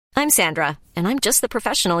I'm Sandra, and I'm just the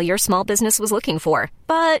professional your small business was looking for.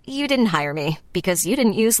 But you didn't hire me because you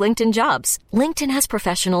didn't use LinkedIn Jobs. LinkedIn has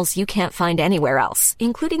professionals you can't find anywhere else,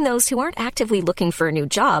 including those who aren't actively looking for a new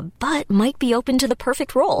job, but might be open to the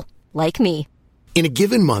perfect role, like me. In a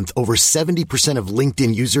given month, over 70% of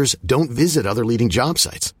LinkedIn users don't visit other leading job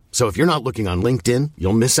sites. So if you're not looking on LinkedIn,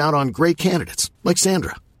 you'll miss out on great candidates like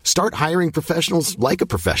Sandra. Start hiring professionals like a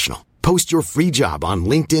professional. Post your free job on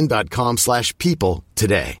linkedin.com/people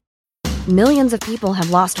today. Millions of people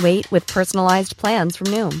have lost weight with personalized plans from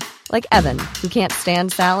Noom. Like Evan, who can't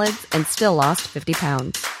stand salads and still lost 50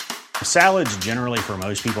 pounds. Salads generally for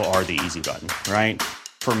most people are the easy button, right?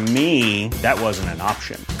 For me, that wasn't an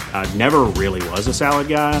option. I never really was a salad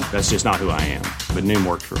guy. That's just not who I am. But Noom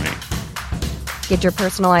worked for me. Get your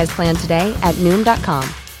personalized plan today at Noom.com.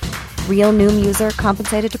 Real Noom user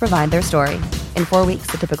compensated to provide their story. In 4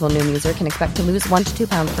 weeks, the typical Noom user can expect to lose 1 to 2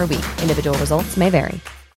 pounds per week. Individual results may vary.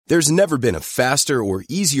 There's never been a faster or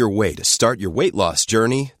easier way to start your weight loss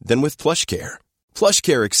journey than with PlushCare.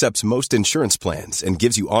 PlushCare accepts most insurance plans and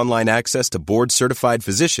gives you online access to board-certified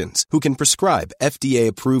physicians who can prescribe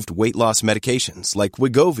FDA-approved weight loss medications like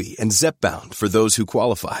Wegovy and Zepbound for those who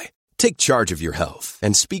qualify. Take charge of your health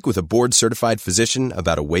and speak with a board-certified physician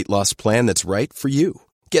about a weight loss plan that's right for you.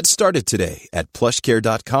 Get started today at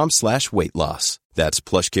plushcare.com/weight loss. That's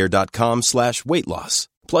plushcare.com/weight loss.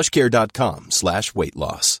 plushcare.com/weight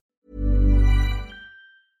loss.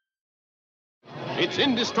 It's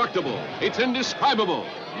indestructible. It's indescribable.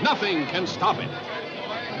 Nothing can stop it.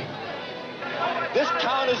 This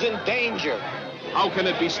town is in danger. How can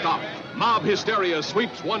it be stopped? Mob hysteria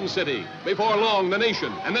sweeps one city. Before long, the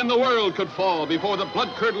nation, and then the world could fall before the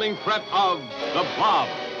blood-curdling threat of the Blob.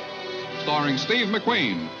 Starring Steve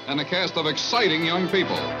McQueen and a cast of exciting young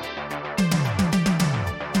people.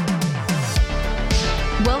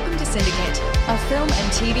 Welcome to Syndicate, a film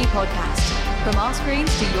and TV podcast. From our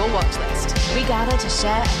screens to your watch list, we gather to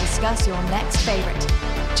share and discuss your next favorite.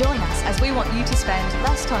 Join us as we want you to spend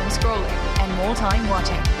less time scrolling and more time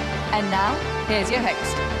watching. And now, here's your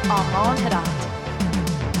host, Armand Haddad.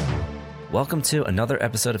 Welcome to another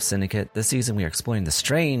episode of Syndicate. This season we are exploring the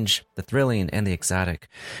strange, the thrilling, and the exotic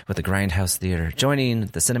with the Grindhouse Theater. Joining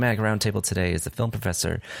the Cinematic Roundtable today is the film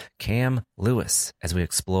professor Cam Lewis as we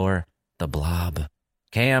explore The Blob.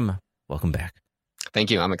 Cam, welcome back.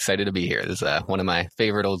 Thank you. I'm excited to be here. This is one of my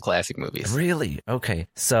favorite old classic movies. Really? Okay.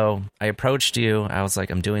 So I approached you. I was like,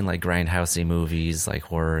 I'm doing like grindhousey movies, like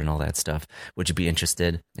horror and all that stuff. Would you be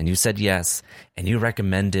interested? And you said yes. And you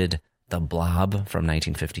recommended The Blob from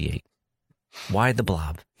 1958. Why The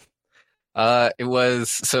Blob? It was,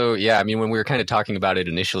 so yeah, I mean, when we were kind of talking about it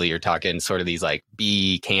initially, you're talking sort of these like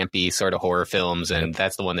B campy sort of horror films. And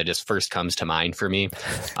that's the one that just first comes to mind for me,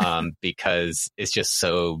 because it's just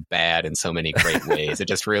so bad in so many great ways. It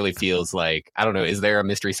just really feels like, I don't know, is there a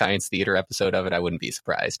Mystery Science Theater episode of it? I wouldn't be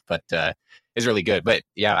surprised, but it's really good. But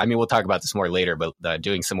yeah, I mean, we'll talk about this more later, but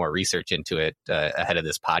doing some more research into it ahead of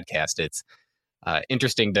this podcast, it's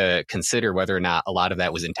interesting to consider whether or not a lot of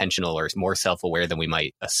that was intentional or more self-aware than we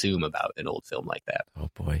might assume about an old film like that. Oh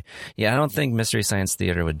boy. Yeah, I don't think Mystery Science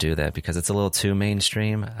Theater would do that because it's a little too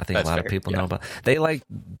mainstream. I think That's a lot fair. of people know about. They like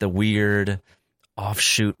the weird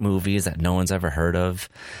offshoot movies that no one's ever heard of,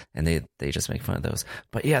 and they just make fun of those.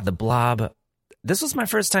 But yeah, The Blob. This was my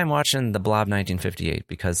first time watching The Blob 1958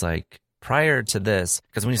 because like prior to this,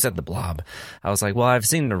 because when you said The Blob, I was like, well, I've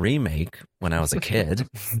seen the remake when I was a kid.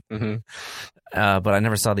 Mm-hmm. But I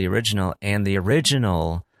never saw the original, and the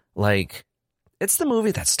original, like, it's the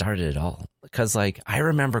movie that started it all. Because, like, I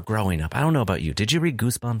remember growing up. I don't know about you. Did you read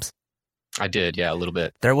Goosebumps? I did, yeah, a little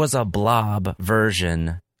bit. There was a Blob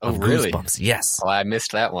version of really? Goosebumps. Yes. Oh, I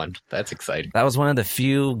missed that one. That's exciting. That was one of the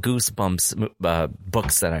few Goosebumps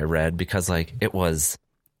books that I read because, like, it was,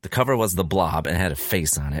 the cover was the Blob and it had a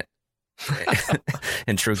face on it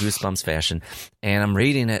in true Goosebumps fashion. And I'm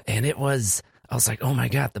reading it, and it was, I was like, oh my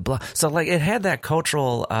God, The Blob. So like it had that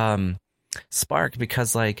cultural spark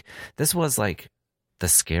because like this was like the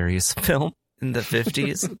scariest film in the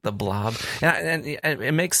 50s, The Blob. And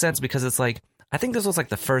it makes sense because it's like, I think this was like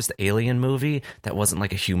the first alien movie that wasn't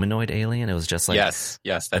like a humanoid alien. It was just like yes,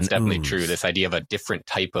 that's definitely true. This idea of a different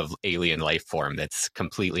type of alien life form that's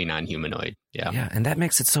completely non-humanoid. Yeah, and that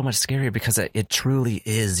makes it so much scarier because it truly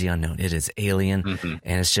is the unknown. It is alien,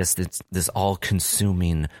 and it's this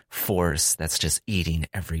all-consuming force that's just eating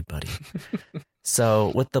everybody.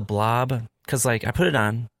 So with The Blob, because like I put it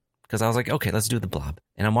on because I was like, okay, let's do The Blob,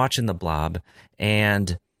 and I'm watching The Blob,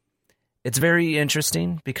 and it's very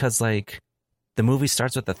interesting because like the movie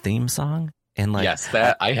starts with a theme song. And like, yes,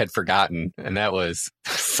 that I had forgotten, and that was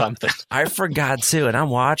something. I forgot too, and I'm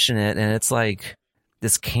watching it, and it's like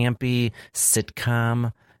this campy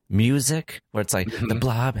sitcom music where it's like the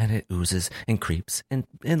blob and it oozes and creeps and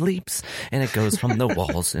leaps and it goes from the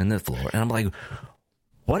walls and the floor. And I'm like,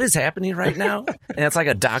 what is happening right now? And it's like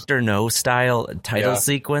a Dr. No style title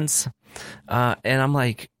sequence. And I'm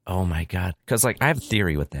like, oh my God. Because like I have a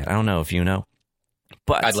theory with that. I don't know if you know.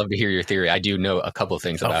 But I'd love to hear your theory. I do know a couple of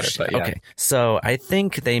things about it. But Okay. So I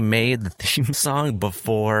think they made the theme song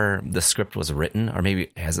before the script was written, or maybe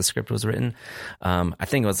as the script was written. I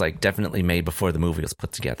think it was like definitely made before the movie was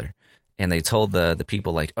put together. And they told the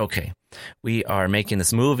people like, okay, we are making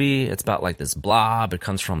this movie. It's about like this blob. It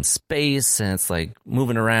comes from space and it's like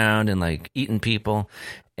moving around and like eating people.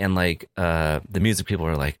 And like the music people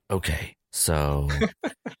are like, okay, so...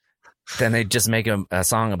 Then they just make a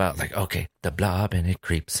song about like, okay, the blob and it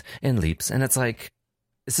creeps and leaps. And it's like,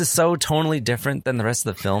 this is so tonally different than the rest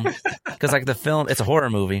of the film. Because like the film, it's a horror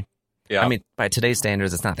movie. Yeah. I mean, by today's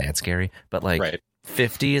standards, it's not that scary. But like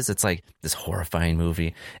 50s, it's like this horrifying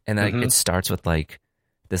movie. And like it starts with like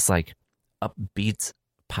this like upbeat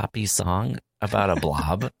poppy song about a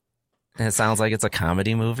blob. And it sounds like it's a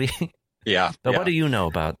comedy movie. Yeah. But what do you know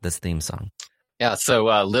about this theme song? Yeah, so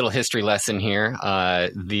little history lesson here.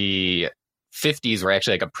 The 50s were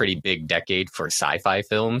actually like a pretty big decade for sci-fi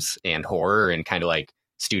films and horror, and kind of like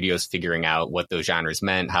studios figuring out what those genres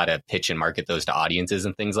meant, how to pitch and market those to audiences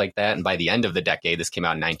and things like that. And by the end of the decade, this came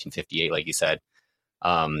out in 1958, like you said,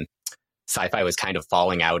 sci-fi was kind of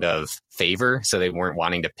falling out of favor. So they weren't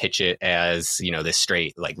wanting to pitch it as, you know, this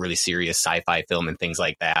straight, like really serious sci-fi film and things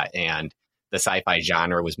like that. And the sci-fi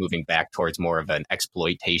genre was moving back towards more of an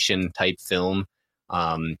exploitation type film.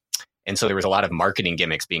 And so there was a lot of marketing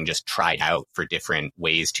gimmicks being just tried out for different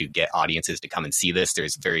ways to get audiences to come and see this.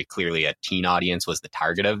 There's very clearly a teen audience was the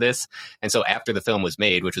target of this. And so after the film was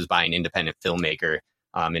made, which was by an independent filmmaker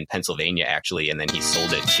in Pennsylvania, actually, and then he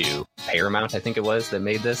sold it to Paramount, I think it was, that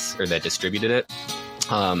made this or that distributed it.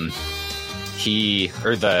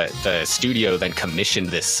 The studio then commissioned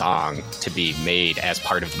this song to be made as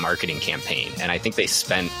part of the marketing campaign. And I think they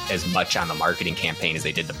spent as much on the marketing campaign as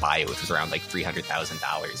they did to buy it, which was around like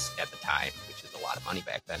 $300,000 at the time, which is a lot of money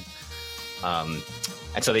back then.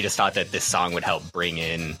 And so they just thought that this song would help bring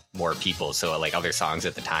in more people. So like other songs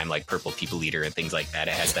at the time, like Purple People Eater and things like that,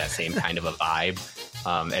 it has that same kind of a vibe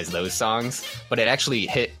as those songs. But it actually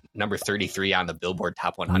hit number 33 on the Billboard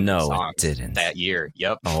Top 100 songs that year.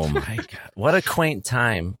 Yep. Oh my God. What a quaint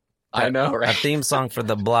time. I know, right? A theme song for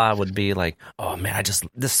the Blob would be like, oh man,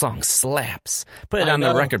 this song slaps. Put it on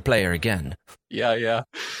the record player again. Yeah.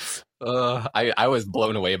 I was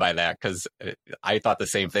blown away by that because I thought the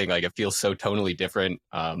same thing. Like, it feels so tonally different.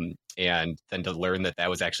 And then to learn that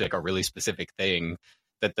was actually like a really specific thing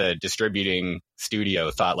that the distributing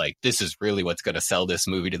studio thought, like, this is really what's going to sell this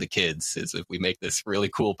movie to the kids, is if we make this really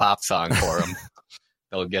cool pop song for them,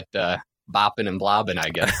 they'll get bopping and blobbing, I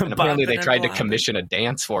guess. And apparently they tried to commission a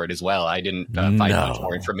dance for it as well. I didn't find much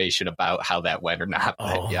more information about how that went or not.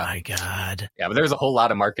 But, my God. Yeah, but there's a whole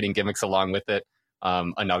lot of marketing gimmicks along with it.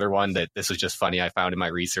 Another one that this was just funny, I found in my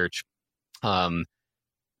research.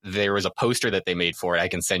 There was a poster that they made for it. I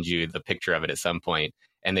can send you the picture of it at some point.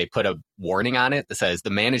 And they put a warning on it that says,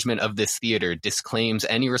 the management of this theater disclaims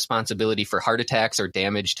any responsibility for heart attacks or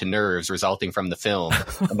damage to nerves resulting from the film.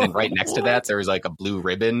 And then right next to that, there was like a blue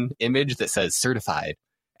ribbon image that says certified,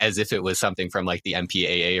 as if it was something from like the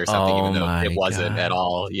MPAA or something, even though it wasn't at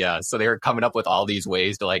all. Yeah. So they were coming up with all these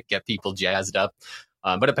ways to like get people jazzed up.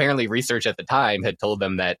 But apparently research at the time had told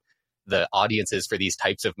them that the audiences for these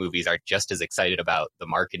types of movies are just as excited about the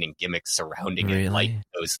marketing gimmicks surrounding it, like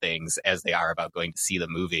those things, as they are about going to see the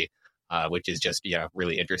movie, which is just,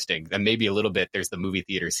 really interesting. And maybe a little bit, there's the movie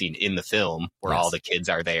theater scene in the film where all the kids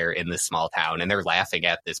are there in this small town and they're laughing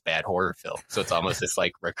at this bad horror film. So it's almost this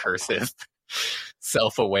like recursive,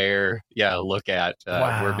 self-aware, look at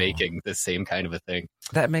we're making the same kind of a thing.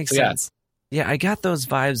 That makes sense. Yeah, I got those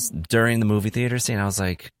vibes during the movie theater scene. I was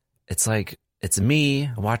like, it's me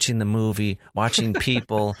watching the movie, watching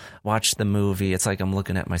people watch the movie. It's like I'm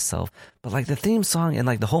looking at myself. But like the theme song and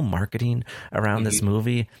like the whole marketing around this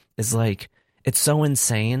movie is like, it's so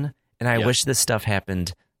insane. And I wish this stuff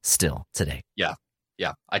happened still today.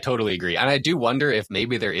 Yeah, I totally agree. And I do wonder if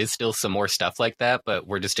maybe there is still some more stuff like that, but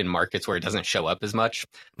we're just in markets where it doesn't show up as much.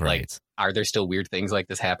 Right. Like, are there still weird things like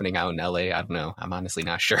this happening out in LA? I don't know. I'm honestly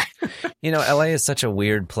not sure. LA is such a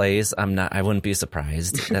weird place. I wouldn't be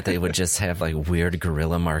surprised that they would just have like weird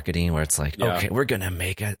guerrilla marketing where it's like, okay, we're going to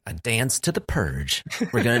make a dance to the Purge.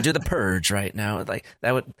 We're going to do the Purge right now. Like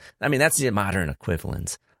that's the modern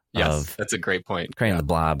equivalent. Yes, that's a great point. Creating the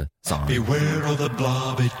Blob song. Beware of the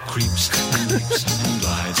blob, it creeps and leaps and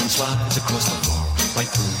glides and slides across the floor.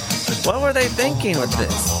 What were they thinking with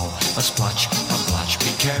this? A splotch, be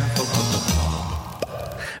careful of the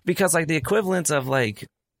blob. Because like the equivalent of like,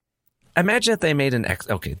 imagine if they made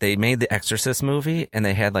they made the Exorcist movie and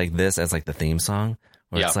they had like this as like the theme song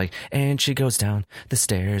where it's like, and she goes down the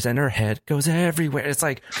stairs and her head goes everywhere. It's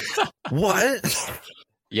like, what?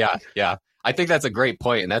 Yeah. I think that's a great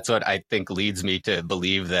point, and that's what I think leads me to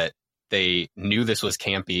believe that they knew this was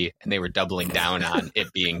campy and they were doubling down on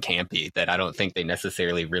it being campy, that I don't think they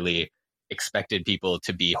necessarily really expected people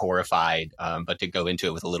to be horrified, but to go into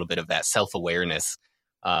it with a little bit of that self-awareness.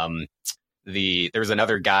 There was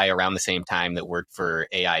another guy around the same time that worked for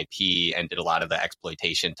AIP and did a lot of the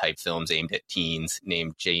exploitation type films aimed at teens,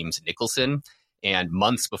 named James Nicholson. And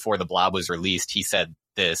months before The Blob was released, he said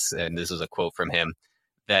this, and this was a quote from him,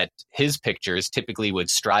 that his pictures typically would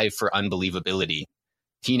strive for unbelievability.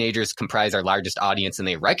 Teenagers comprise our largest audience, and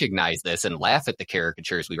they recognize this and laugh at the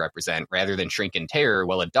caricatures we represent rather than shrink in terror,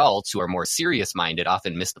 while adults who are more serious-minded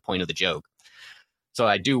often miss the point of the joke. So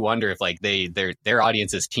I do wonder if like their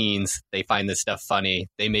audience is teens, they find this stuff funny.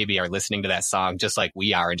 They maybe are listening to that song just like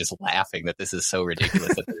we are and just laughing that this is so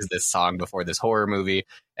ridiculous that there's this song before this horror movie.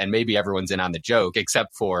 And maybe everyone's in on the joke,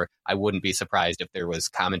 except for I wouldn't be surprised if there was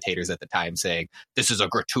commentators at the time saying, this is a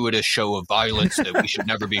gratuitous show of violence that we should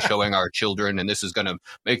never be showing our children. And this is going to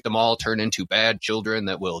make them all turn into bad children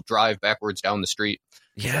that will drive backwards down the street.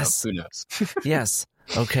 Yes. So, who knows? Yes.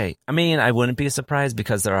 Okay. I mean, I wouldn't be surprised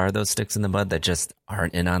because there are those sticks in the mud that just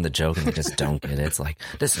aren't in on the joke and they just don't get it. It's like,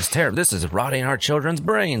 this is terrible. This is rotting our children's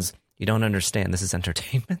brains. You don't understand. This is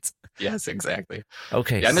entertainment. Yes, exactly.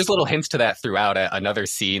 Okay. Yeah, and there's little hints to that throughout. Another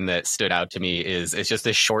scene that stood out to me is it's just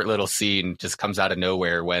this short little scene just comes out of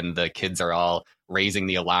nowhere when the kids are all raising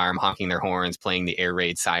the alarm, honking their horns, playing the air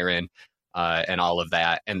raid siren. And all of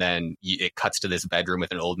that. And then it cuts to this bedroom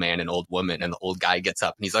with an old man and old woman. And the old guy gets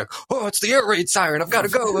up and he's like, oh, it's the air raid siren. I've got to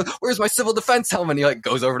go. Where's my civil defense helmet? And he like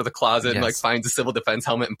goes over to the closet and like finds a civil defense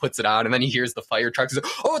helmet and puts it on. And then he hears the fire trucks. He's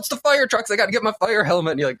like, oh, it's the fire trucks. I got to get my fire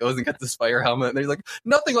helmet. And he like goes and gets this fire helmet. And he's like,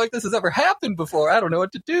 nothing like this has ever happened before. I don't know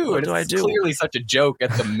what to do. What and it's clearly such a joke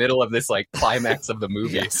at the middle of this like climax of the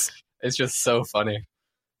movie. Yes. It's just so funny.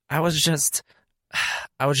 I was just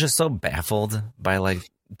so baffled by like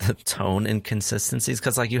the tone inconsistencies,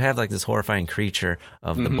 because like you have like this horrifying creature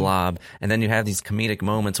of the blob, and then you have these comedic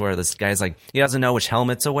moments where this guy's like, he doesn't know which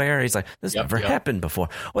helmet to wear. He's like, this never happened before.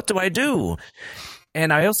 What do I do?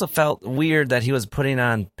 And I also felt weird that he was putting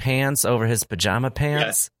on pants over his pajama pants.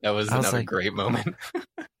 Yes, that was another like, great moment.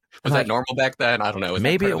 Was that normal back then? I don't know.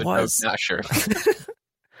 Maybe it was. Not sure.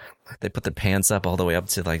 They put the pants up all the way up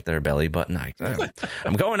to like their belly button.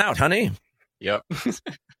 I'm going out, honey. Yep.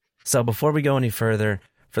 So before we go any further,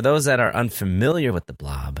 for those that are unfamiliar with The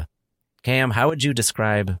Blob, Cam, how would you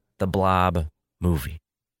describe the Blob movie?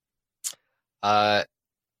 I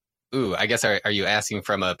guess are you asking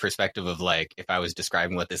from a perspective of like if I was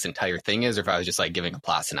describing what this entire thing is, or if I was just like giving a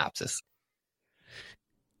plot synopsis?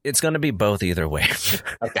 It's going to be both either way.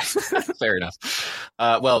 Okay, fair enough.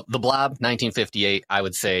 Well, The Blob, 1958, I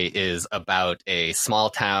would say, is about a small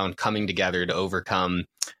town coming together to overcome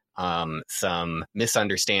some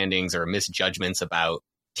misunderstandings or misjudgments about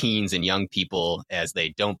teens and young people as they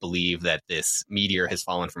don't believe that this meteor has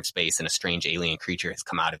fallen from space and a strange alien creature has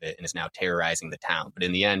come out of it and is now terrorizing the town. But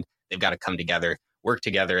in the end, they've got to come together, work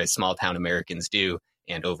together as small town Americans do,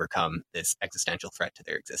 and overcome this existential threat to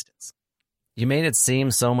their existence. You made it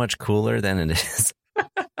seem so much cooler than it is.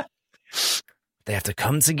 They have to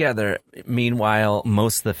come together. Meanwhile,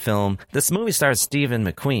 most of the film, this movie stars Stephen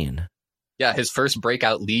McQueen. Yeah, his first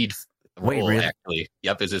breakout lead role, Wait, really? Actually.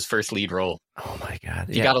 Yep, is his first lead role. Oh, my God.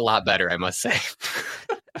 He got a lot better, I must say.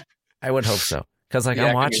 I would hope so. Because, like,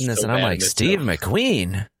 I'm watching this and I'm like, Steve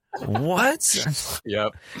McQueen? What?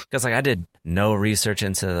 Yep. Because, like, I did no research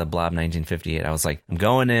into The Blob 1958. I was like, I'm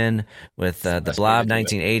going in with The Blob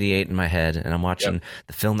 1988 in my head, and I'm watching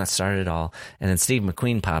the film that started it all. And then Steve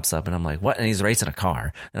McQueen pops up, and I'm like, what? And he's racing a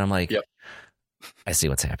car. And I'm like, I see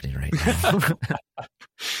what's happening right now.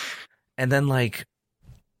 And then, like,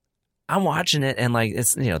 I'm watching it, and like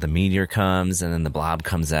it's, you know, the meteor comes and then the blob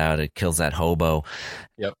comes out, it kills that hobo.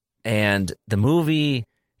 Yep. And the movie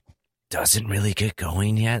doesn't really get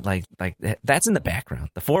going yet. Like that's in the background.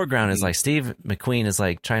 The foreground is like Steve McQueen is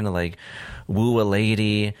like trying to like woo a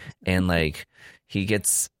lady, and like he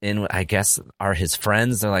gets in, I guess are his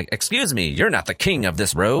friends. They're like, excuse me, you're not the king of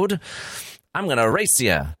this road. I'm going to race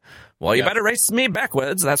you. Well, you better race me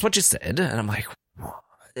backwards. That's what you said. And I'm like,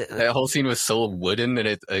 that whole scene was so wooden,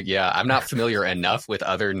 and I'm not familiar enough with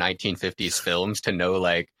other 1950s films to know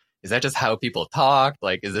like is that just how people talk?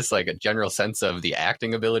 Like, is this like a general sense of the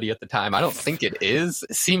acting ability at the time? I don't think it is.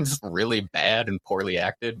 It seems really bad and poorly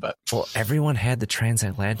acted, but well, everyone had the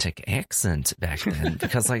transatlantic accent back then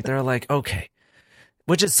because like they're like, okay,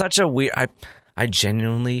 which is such a weird. I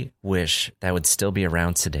genuinely wish that would still be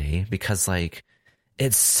around today because like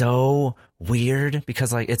it's so weird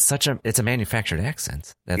because like it's a manufactured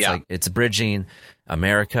accent. That's like it's bridging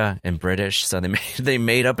America and British. So they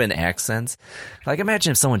made up an accent. Like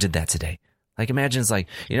imagine if someone did that today. Like imagine it's like,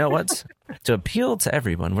 you know what? To appeal to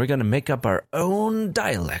everyone, we're going to make up our own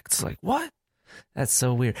dialects. Like what? That's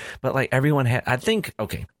so weird. But like everyone had, I think,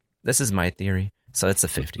 okay, this is my theory. So it's the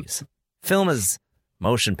 50s.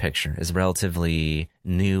 Motion picture is relatively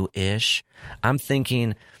new-ish. I'm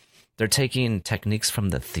thinking they're taking techniques from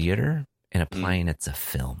the theater and applying it to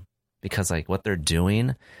film because like what they're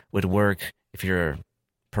doing would work if you're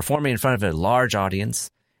performing in front of a large audience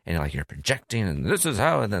and you're projecting and this is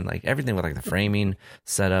how, and then like everything with like the framing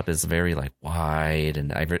setup is very like wide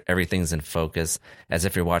and everything's in focus as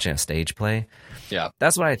if you're watching a stage play. Yeah.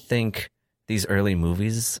 That's what I think these early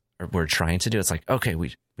movies were trying to do. It's like, okay,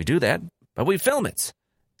 we do that, but we film it.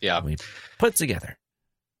 Yeah. We put together.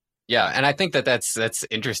 Yeah, and I think that's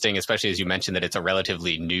interesting, especially as you mentioned that it's a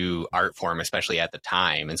relatively new art form, especially at the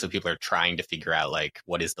time. And so people are trying to figure out, like,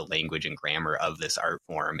 what is the language and grammar of this art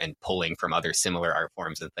form and pulling from other similar art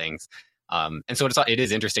forms and things. And so it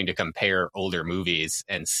is interesting to compare older movies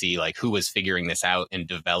and see, like, who was figuring this out and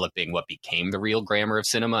developing what became the real grammar of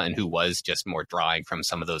cinema and who was just more drawing from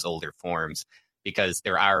some of those older forms. Because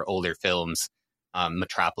there are older films,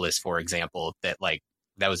 Metropolis, for example, that was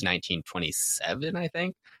 1927, I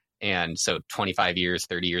think. And so 25 years,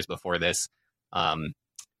 30 years before this,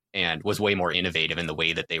 and was way more innovative in the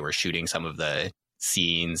way that they were shooting some of the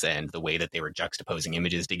scenes and the way that they were juxtaposing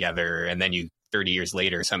images together. And then 30 years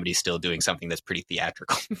later, somebody's still doing something that's pretty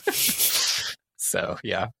theatrical. So,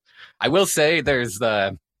 yeah, I will say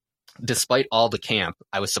despite all the camp,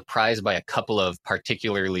 I was surprised by a couple of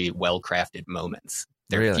particularly well-crafted moments.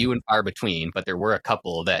 They're few and far between, but there were a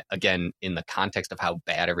couple that, again, in the context of how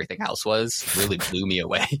bad everything else was, really blew me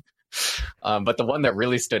away. But the one that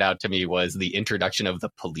really stood out to me was the introduction of the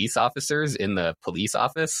police officers in the police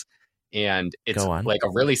office. And it's like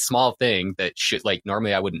a really small thing that should, like,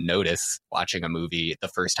 normally I wouldn't notice watching a movie the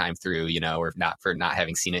first time through, or for not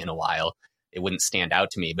having seen it in a while. It wouldn't stand out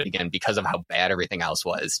to me. But again, because of how bad everything else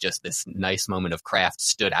was, just this nice moment of craft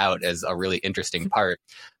stood out as a really interesting part.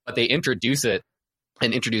 But they introduce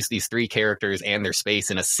these three characters and their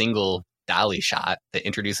space in a single dolly shot that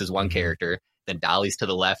introduces one character, then dollies to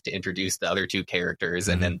the left to introduce the other two characters,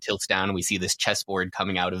 and then tilts down and we see this chessboard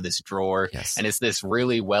coming out of this drawer. Yes. And it's this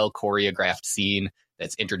really well choreographed scene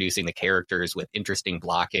that's introducing the characters with interesting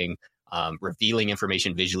blocking, revealing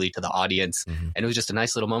information visually to the audience. And it was just a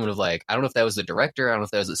nice little moment of, like, I don't know if that was the director, I don't know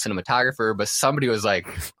if that was the cinematographer, but somebody was like,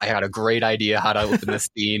 I had a great idea how to open this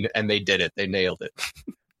scene, and they did it. They nailed it.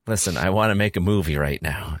 Listen, I want to make a movie right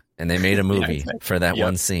now. And they made a movie for that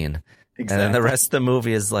one scene. Exactly. And then the rest of the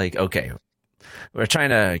movie is like, okay, we're trying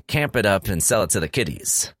to camp it up and sell it to the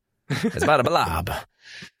kiddies. It's about a blob.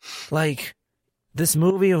 Like, this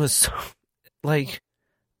movie was so, like,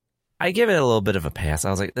 I give it a little bit of a pass. I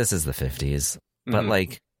was like, this is the 50s. But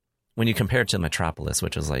like, when you compare it to Metropolis,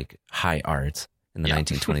 which was like high art in the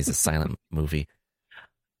 1920s, a silent movie,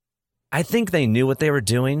 I think they knew what they were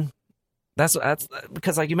doing. That's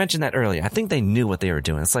because, like you mentioned that earlier, I think they knew what they were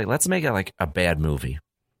doing. It's like, let's make it like a bad movie.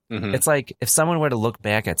 It's like if someone were to look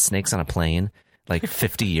back at Snakes on a Plane like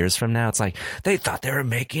 50 years from now, it's like they thought they were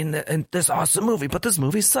making this awesome movie, but this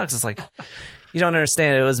movie sucks. It's like, you don't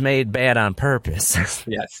understand. It was made bad on purpose.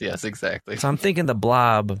 Yes, exactly. So I'm thinking The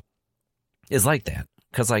Blob is like that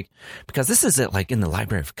because this is it, like in the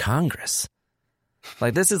Library of Congress.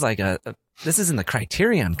 Like this is like this is in the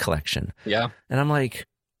Criterion collection. Yeah, and I'm like,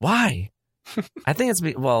 why? I think it's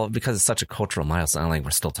because it's such a cultural milestone. Like, we're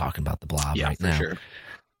still talking about The Blob right now. Sure.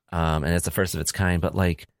 And it's the first of its kind. But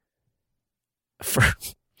like, for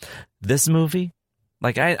this movie,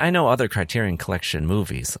 like I know other Criterion Collection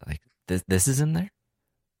movies. Like this is in there.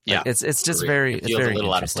 Yeah, like, it's just very it feels very a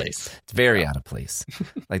little out of interesting. place. It's very out of place.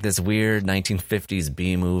 Like this weird 1950s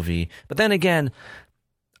B movie. But then again,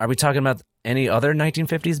 are we talking about any other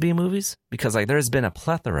 1950s B movies? Because like there's been a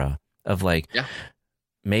plethora of like. Yeah.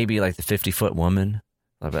 Maybe like the 50-foot woman,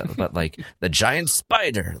 but like the giant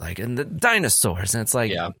spider, like, and the dinosaurs. And it's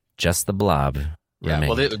like just The Blob. Yeah.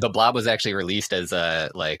 Well, the Blob was actually released as I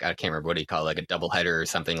can't remember what do you call it, like a double header or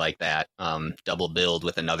something like that. Double billed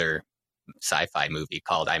with another sci-fi movie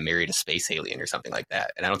called I Married a Space Alien or something like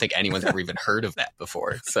that. And I don't think anyone's ever even heard of that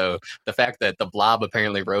before. So the fact that The Blob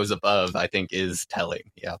apparently rose above, I think, is telling.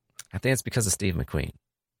 Yeah. I think it's because of Steve McQueen.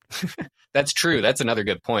 That's true. That's another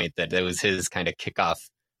good point, that it was his kind of kickoff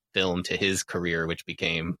film to his career, which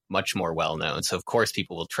became much more well-known. So, of course,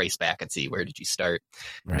 people will trace back and see, where did you start?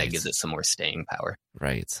 And that gives it some more staying power.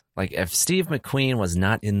 Right. Like, if Steve McQueen was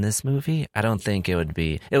not in this movie, I don't think it would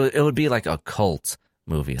be... It would be like a cult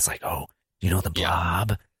movie. It's like, oh, you know The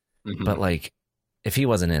Blob? Yeah. Mm-hmm. But, like, if he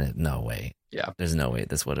wasn't in it, no way. Yeah. There's no way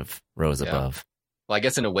this would have rose above. Well, I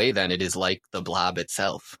guess in a way, then, it is like The Blob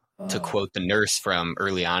itself. To quote the nurse from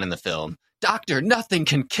early on in the film, "Doctor, nothing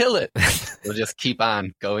can kill it." We'll just keep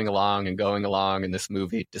on going along in this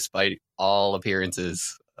movie, despite all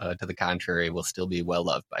appearances to the contrary, will still be well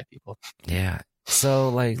loved by people. Yeah. So,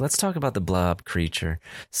 like, let's talk about the blob creature.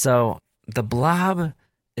 So, the blob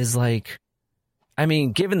is like, I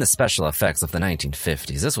mean, given the special effects of the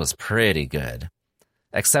 1950s, this was pretty good,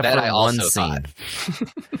 except that for one scene.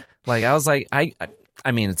 Like, I was like,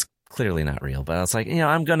 I mean, it's clearly not real, but I was like,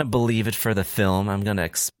 I'm going to believe it for the film. I'm going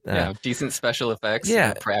to... decent special effects,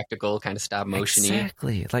 practical, kind of stop motion-y.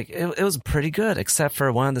 Exactly. Like, it was pretty good, except for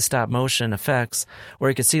one of the stop motion effects where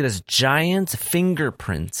you could see this giant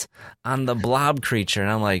fingerprint on the blob creature, and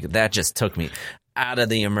I'm like, that just took me out of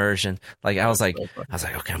the immersion. Like, I was like,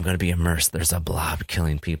 okay, I'm going to be immersed. There's a blob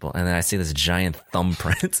killing people, and then I see this giant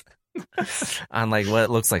thumbprint on, like, what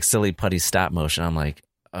looks like silly putty stop motion. I'm like,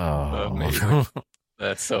 oh.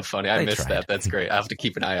 That's so funny. I missed that. That's great. I'll have to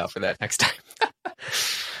keep an eye out for that next time.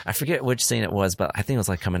 I forget which scene it was, but I think it was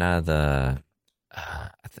like coming out of the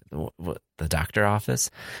doctor office.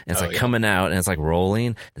 And it's coming out and it's like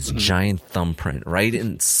rolling. This giant thumbprint right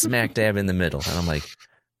in smack dab in the middle. And I'm like,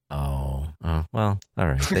 oh, well, all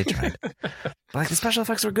right. They tried. But, like, the special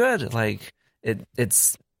effects were good. Like, it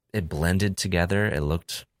blended together. It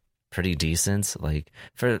looked pretty decent. Like,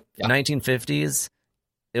 for 1950s,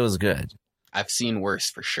 it was good. I've seen worse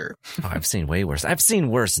for sure. Oh, I've seen way worse. I've seen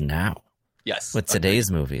worse now. Yes. With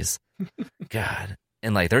today's movies. God.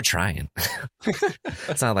 And, like, they're trying.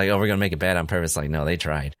 It's not like, oh, we're going to make it bad on purpose. Like, no, they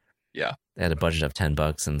tried. Yeah. They had a budget of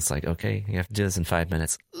 $10 and it's like, okay, you have to do this in 5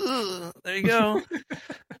 minutes. Ugh, there you go.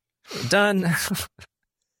 Done.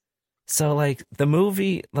 So, like, the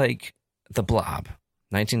movie, like, The Blob,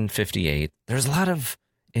 1958, there's a lot of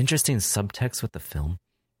interesting subtext with the film.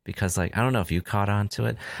 Because, like, I don't know if you caught on to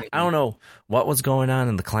it. I don't know what was going on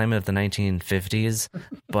in the climate of the 1950s,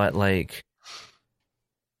 but, like,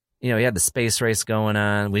 you had the space race going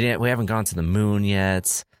on. We haven't gone to the moon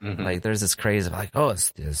yet. Mm-hmm. Like, there's this craze of, like, oh,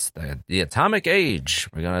 it's the atomic age.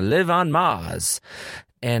 We're gonna live on Mars.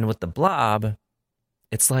 And with the blob,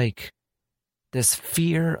 it's like this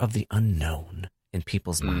fear of the unknown in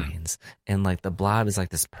people's minds, and, like, the blob is like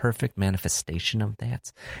this perfect manifestation of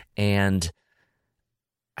that, and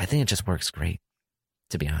I think it just works great,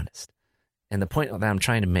 to be honest. And the point that I'm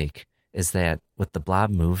trying to make is that with the Blob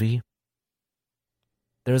movie,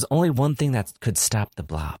 there was only one thing that could stop the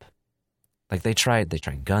blob. Like, they tried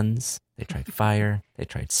guns, they tried fire, they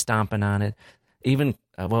tried stomping on it, even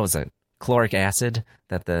what was it, chloric acid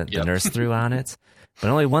that the nurse threw on it. But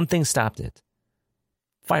only one thing stopped it: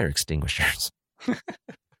 fire extinguishers.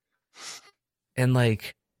 And,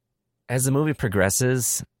 like, as the movie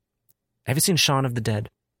progresses, have you seen Shaun of the Dead?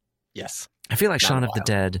 Yes. I feel like Shaun of the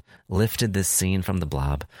Dead lifted this scene from the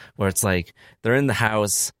blob, where it's like they're in the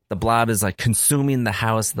house, the blob is like consuming the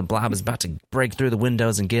house, the blob is about to break through the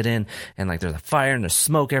windows and get in, and, like, there's a fire and there's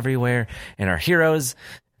smoke everywhere, and our heroes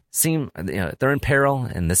seem, they're in peril,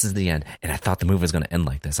 and this is the end. And I thought the movie was going to end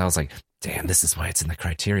like this. I was like, damn, this is why it's in the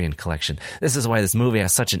Criterion Collection. This is why this movie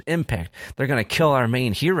has such an impact. They're going to kill our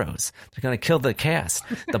main heroes. They're going to kill the cast.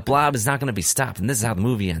 The blob is not going to be stopped, and this is how the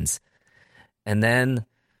movie ends. And then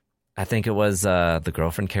I think it was the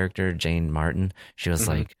girlfriend character, Jane Martin. She was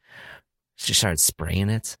like, she started spraying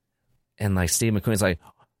it. And, like, Steve McQueen's like,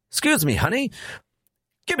 excuse me, honey,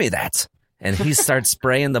 give me that. And he starts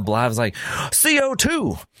spraying the blobs like,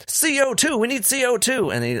 CO2, we need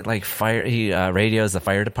CO2. And he radios the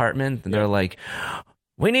fire department. And they're like,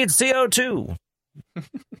 we need CO2.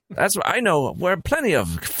 That's what I know. Where plenty of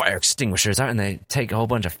fire extinguishers are. And they take a whole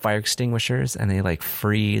bunch of fire extinguishers and they, like,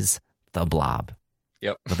 freeze the blob.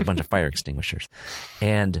 Yep. With a bunch of fire extinguishers.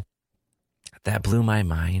 And that blew my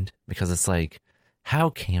mind because it's like, how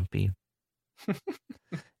campy.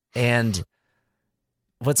 And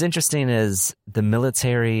what's interesting is the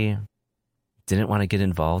military didn't want to get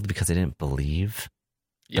involved because they didn't believe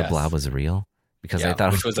the blob was real. Because they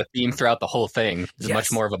thought, which was a theme throughout the whole thing. It's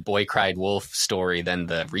much more of a Boy Cried Wolf story than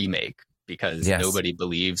the remake, because nobody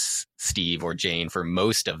believes Steve or Jane for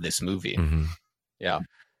most of this movie. Mm-hmm. Yeah.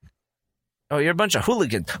 Oh, you're a bunch of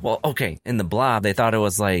hooligans. Well, okay, in the blob, they thought it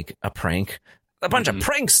was like a prank a bunch of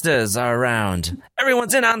pranksters are around.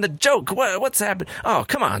 Everyone's in on the joke. What's happened? Oh,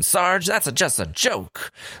 come on, Sarge. That's just a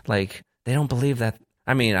joke. Like, they don't believe that.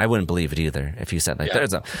 I mean, I wouldn't believe it either if you said like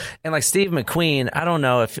there's a, and like Steve McQueen, I don't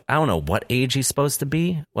know what age he's supposed to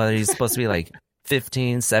be, whether he's supposed to be like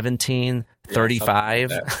 15, 17,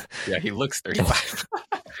 35. Yeah, he looks 35.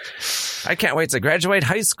 I can't wait to graduate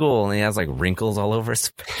high school. And he has like wrinkles all over his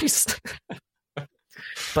face.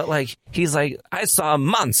 But like, he's like, I saw a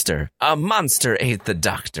monster. A monster ate the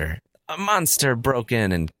doctor. A monster broke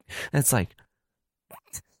in. And it's like,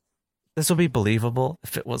 this would be believable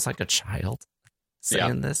if it was like a child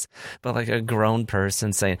saying this, but like a grown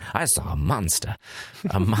person saying, I saw a monster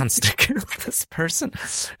killed this person.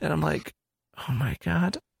 And I'm like, oh my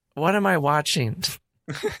God, what am I watching?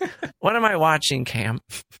 What am I watching, Cam?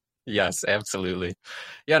 Yes, absolutely.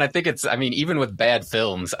 Yeah, and I think even with bad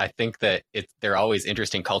films, I think that they're always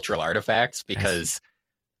interesting cultural artifacts because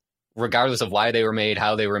regardless of why they were made,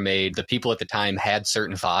 how they were made, the people at the time had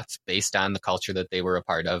certain thoughts based on the culture that they were a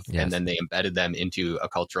part of, and then they embedded them into a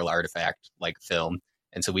cultural artifact like film.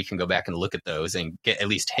 And so we can go back and look at those and get at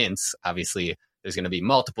least hints. Obviously, there's going to be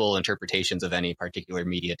multiple interpretations of any particular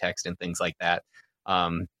media text and things like that.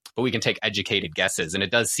 But we can take educated guesses. And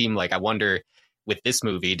it does seem like, I wonder, with this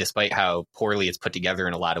movie, despite how poorly it's put together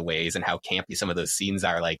in a lot of ways and how campy some of those scenes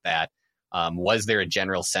are like that, was there a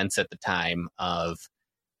general sense at the time of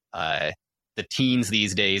the teens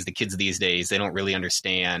these days, the kids these days, they don't really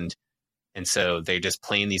understand. And so they're just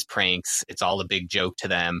playing these pranks. It's all a big joke to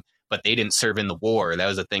them, but they didn't serve in the war. That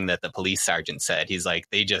was a thing that the police sergeant said. He's like,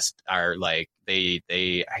 they just are like,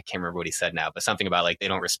 I can't remember what he said now, but something about like, they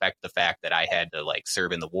don't respect the fact that I had to like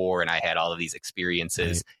serve in the war and I had all of these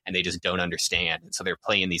experiences and they just don't understand. And so they're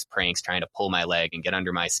playing these pranks, trying to pull my leg and get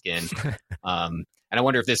under my skin. And I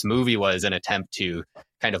wonder if this movie was an attempt to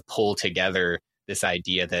kind of pull together this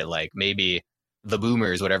idea that like maybe the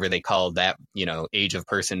boomers, whatever they called that, age of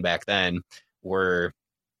person back then,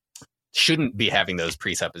 shouldn't be having those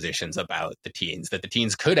presuppositions about the teens, that the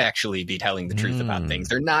teens could actually be telling the truth about things.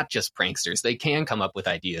 They're not just pranksters. They can come up with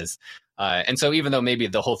ideas. And so even though maybe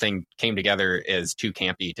the whole thing came together as too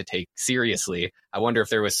campy to take seriously, I wonder if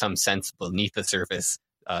there was some sense beneath the surface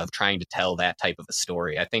of trying to tell that type of a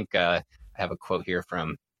story. I think I have a quote here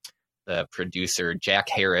from the producer, Jack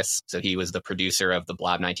Harris. So he was the producer of The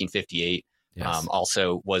Blob 1958. Yes.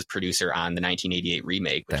 Also was producer on the 1988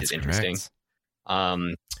 remake, which is interesting.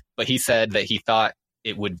 But he said that he thought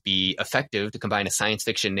it would be effective to combine a science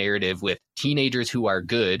fiction narrative with teenagers who are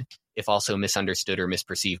good, if also misunderstood or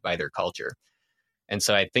misperceived by their culture. And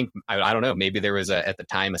so I think, I don't know, maybe there was at the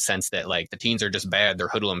time a sense that like the teens are just bad, they're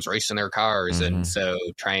hoodlums racing their cars. And so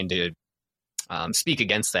trying to speak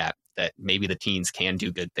against that maybe the teens can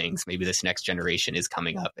do good things. Maybe this next generation is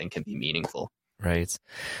coming up and can be meaningful. Right.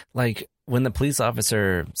 Like when the police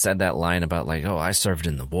officer said that line about like, oh, I served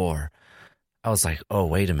in the war, I was like, oh,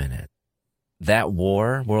 wait a minute. That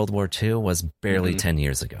war, World War II, was barely 10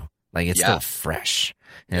 years ago. Like, it's still fresh.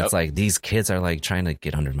 And it's like, these kids are like trying to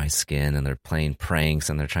get under my skin and they're playing pranks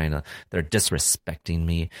and they're disrespecting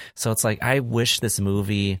me. So it's like, I wish this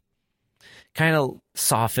movie kind of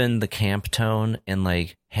softened the camp tone and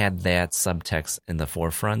like had that subtext in the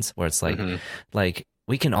forefront where it's like, like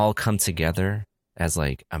we can all come together as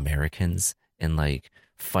like Americans and like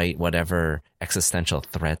fight whatever existential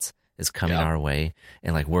threats is coming our way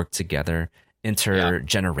and like work together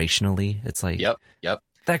intergenerationally. It's like,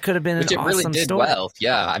 that could have been Which an it awesome really did story. well.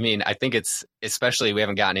 Yeah. I mean, I think it's, especially, we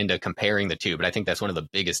haven't gotten into comparing the two, but I think that's one of the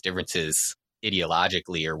biggest differences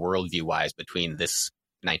ideologically or worldview wise between this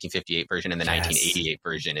 1958 version and the 1988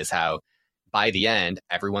 version is how by the end,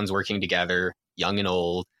 everyone's working together, young and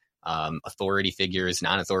old, authority figures,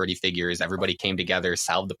 non-authority figures, everybody came together,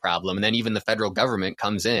 solved the problem. And then even the federal government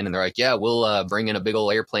comes in and they're like, yeah, we'll bring in a big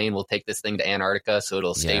old airplane. We'll take this thing to Antarctica so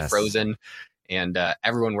it'll stay frozen. And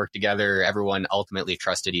everyone worked together. Everyone ultimately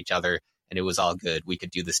trusted each other and it was all good. We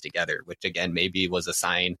could do this together, which again, maybe was a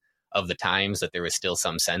sign of the times that there was still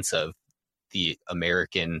some sense of the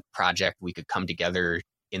American project. We could come together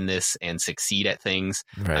in this and succeed at things.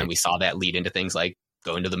 Right. And we saw that lead into things like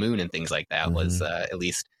going to the moon and things like that was at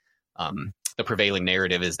least the prevailing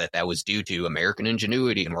narrative is that was due to American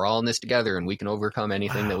ingenuity and we're all in this together and we can overcome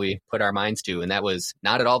anything that we put our minds to. And that was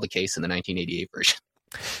not at all the case in the 1988 version.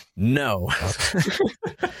 No.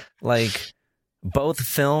 Like both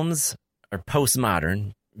films are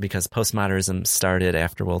postmodern because postmodernism started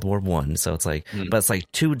after World War I. So it's like, but it's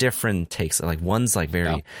like two different takes. Like one's like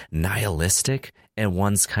very nihilistic and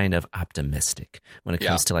one's kind of optimistic when it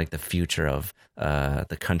comes to like the future of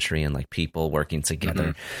the country and like people working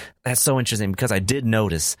together. That's so interesting because I did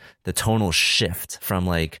notice the tonal shift from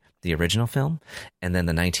like the original film, and then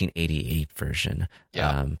the 1988 version.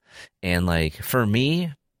 Yeah. And like for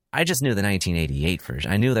me, I just knew the 1988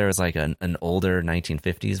 version. I knew there was like an older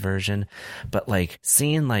 1950s version, but like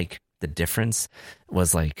seeing like the difference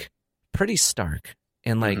was like pretty stark.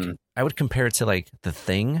 And like I would compare it to like The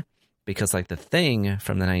Thing, because like The Thing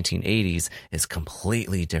from the 1980s is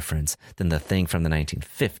completely different than The Thing from the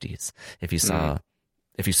 1950s. If you saw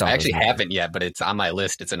I actually haven't yet, but it's on my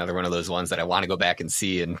list. It's another one of those ones that I want to go back and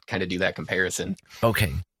see and kind of do that comparison.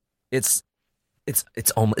 Okay. It's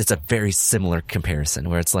a very similar comparison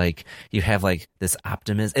where it's like you have like this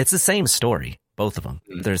optimism. It's the same story, both of them.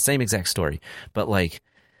 They're the same exact story, but like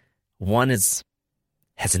one has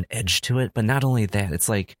an edge to it, but not only that, it's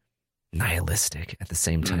like nihilistic at the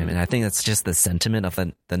same time. And I think that's just the sentiment of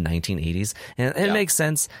the 1980s, and it makes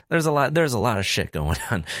sense. There's a lot of shit going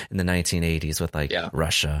on in the 1980s with like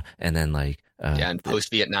Russia, and then like and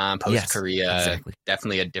post-Vietnam, post-Korea, yes, exactly.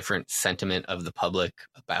 Definitely a different sentiment of the public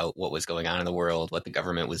about what was going on in the world, what the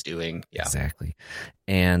government was doing. Yeah, exactly.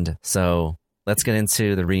 And so let's get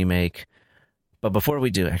into the remake, but before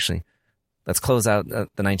we do, actually, let's close out the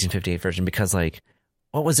 1958 version, because like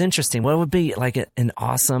what was interesting, what would be like an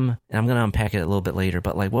awesome, and I'm going to unpack it a little bit later,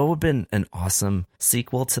 but like what would have been an awesome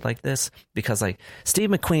sequel to like this? Because like Steve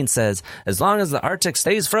McQueen says, as long as the Arctic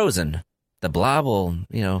stays frozen, the blob will,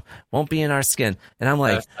 won't be in our skin. And I'm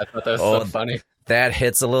like, I thought that was so funny. That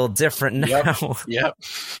hits a little different now. Yep.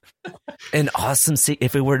 An awesome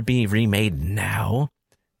if it were to be remade now,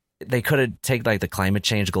 they could have taken like the climate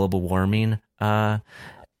change, global warming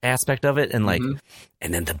aspect of it, and like,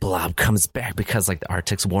 and then the blob comes back because like the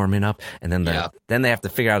Arctic's warming up, and then then they have to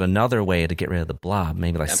figure out another way to get rid of the blob.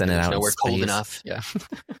 Maybe like send it out in space. Cold enough. Yeah.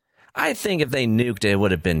 I think if they nuked it, it would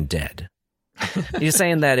have been dead. You're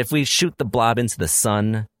saying that if we shoot the blob into the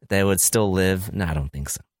sun, they would still live? No, I don't think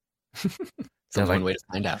so. So one way to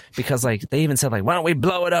find out. Because like they even said like, why don't we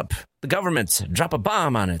blow it up? The government, drop a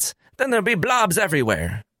bomb on it. Then there'll be blobs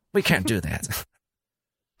everywhere. We can't do that.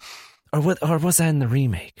 Or was that in the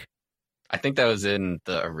remake? I think that was in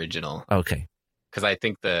the original. Okay. Because I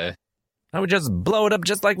think I would just blow it up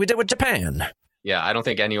just like we did with Japan. Yeah, I don't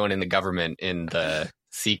think anyone in the government in the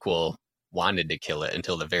sequel wanted to kill it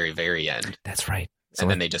until the very, very end. That's right. So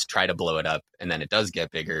and then they just try to blow it up, and then it does get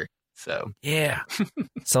bigger. So yeah.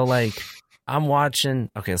 So like I'm watching.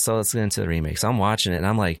 Okay, so let's get into the remake. So I'm watching it, and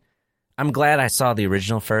I'm like, I'm glad I saw the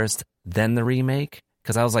original first, then the remake,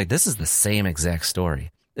 because I was like, this is the same exact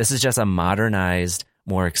story. This is just a modernized,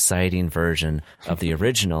 more exciting version of the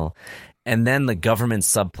original. And then the government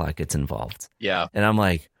subplot gets involved. Yeah. And I'm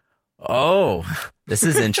like, oh, this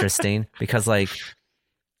is interesting because like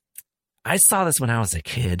I saw this when I was a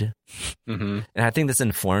kid. And I think this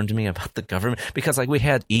informed me about the government because like we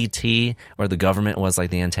had E.T. where the government was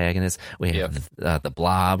like the antagonist. We had the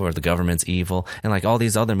Blob where the government's evil, and like all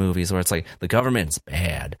these other movies where it's like the government's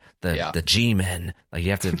bad. The G-men, like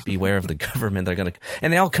you have to beware of the government. They're gonna,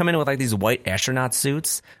 and they all come in with like these white astronaut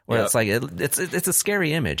suits where it's like it's a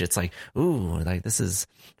scary image. It's like, ooh, like this is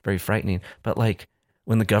very frightening. But like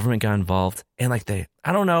when the government got involved and like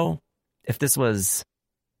I don't know if this was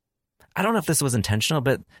intentional,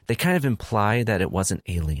 but they kind of imply that it wasn't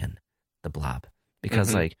Alien, the Blob,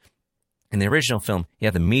 because like in the original film, you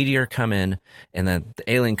have the meteor come in and then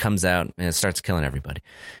the alien comes out and it starts killing everybody.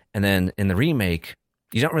 And then in the remake,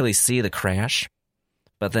 you don't really see the crash,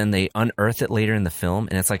 but then they unearth it later in the film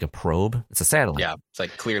and it's like a probe. It's a satellite. Yeah. It's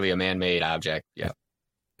like clearly a man-made object. Yeah.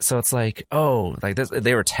 So it's like, oh, like this,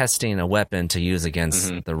 they were testing a weapon to use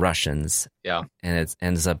against the Russians. Yeah. And it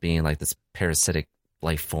ends up being like this parasitic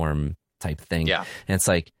life form type thing. Yeah. And it's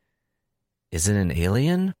like, is it an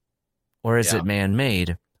alien or is it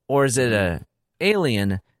man-made or is it a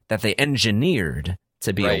alien that they engineered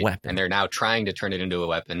to be a weapon? And they're now trying to turn it into a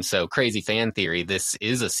weapon. So crazy fan theory, this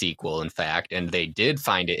is a sequel, in fact, and they did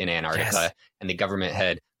find it in Antarctica and the government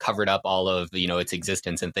had covered up all of its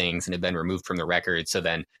existence and things and had been removed from the record. So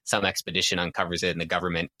then some expedition uncovers it and the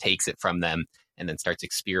government takes it from them and then starts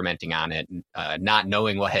experimenting on it, not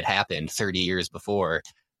knowing what had happened 30 years before,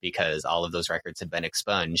 because all of those records had been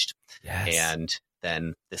expunged. Yes. And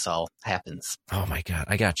then this all happens. Oh my God,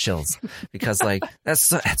 I got chills because like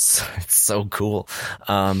it's so cool.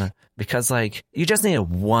 Because like you just need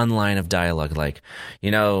one line of dialogue, like,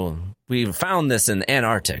 we found this in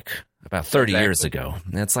Antarctic about 30 years ago.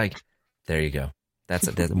 And it's like, there you go. That's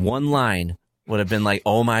that one line would have been like,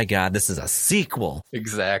 oh my God, this is a sequel.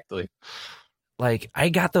 Exactly. Like, I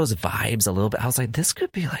got those vibes a little bit. I was like, this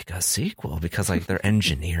could be like a sequel because like they're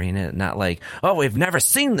engineering it, not like, oh, we've never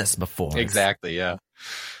seen this before. Exactly. Yeah.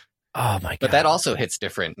 Oh my god! But that also hits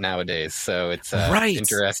different nowadays, so it's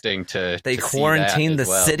interesting to they to quarantine the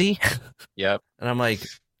well. city. Yep, and I'm like,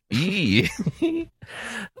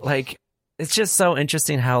 like it's just so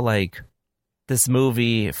interesting how like this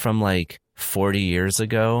movie from like 40 years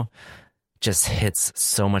ago just hits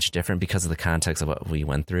so much different because of the context of what we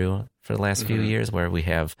went through for the last few years, where we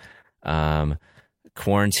have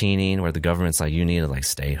quarantining, where the government's like, you need to like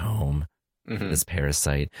stay home. This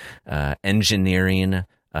parasite, engineering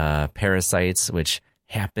parasites, which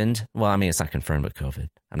happened. Well, I mean, it's not confirmed with COVID.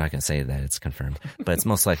 I'm not going to say that it's confirmed, but it's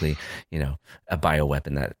most likely, a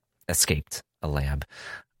bioweapon that escaped a lab.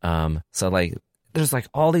 So like, there's like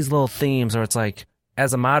all these little themes where it's like,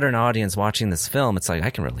 as a modern audience watching this film, it's like, I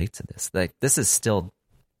can relate to this. Like, this is still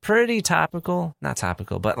pretty topical, not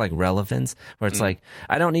topical, but like relevant, where it's like,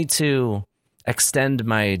 I don't need to extend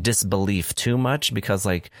my disbelief too much because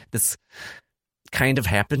like this kind of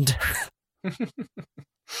happened.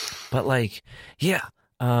 But like, yeah,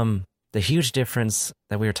 the huge difference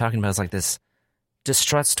that we were talking about is like this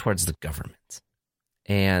distrust towards the government.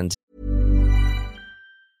 And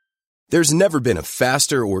There's never been a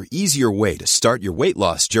faster or easier way to start your weight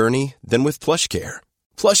loss journey than with PlushCare.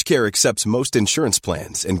 PlushCare accepts most insurance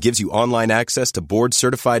plans and gives you online access to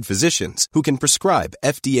board-certified physicians who can prescribe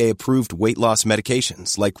FDA-approved weight loss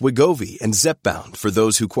medications like Wegovy and Zepbound for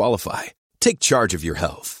those who qualify. Take charge of your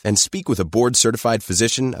health and speak with a board-certified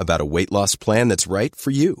physician about a weight loss plan that's right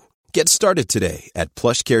for you. Get started today at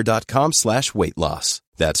plushcare.com/weight-loss.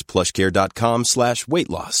 That's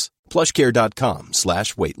plushcare.com/weight-loss.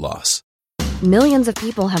 plushcare.com/weight-loss. Millions of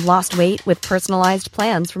people have lost weight with personalized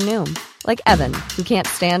plans from Noom. Like Evan, who can't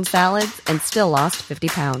stand salads and still lost 50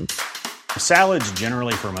 pounds. Salads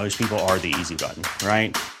generally for most people are the easy button,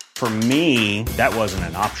 right? For me, that wasn't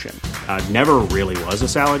an option. I never really was a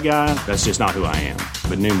salad guy. That's just not who I am.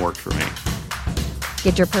 But Noom worked for me.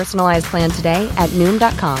 Get your personalized plan today at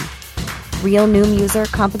Noom.com. Real Noom user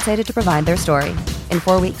compensated to provide their story. In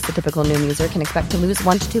 4 weeks, the typical Noom user can expect to lose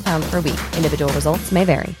 1 to 2 pounds per week. Individual results may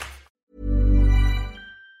vary.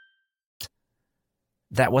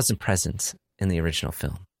 that wasn't present in the original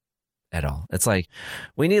film at all. It's like,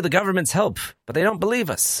 we need the government's help, but they don't believe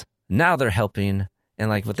us. Now they're helping. And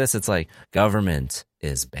like with this, it's like, government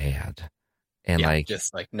is bad. And like,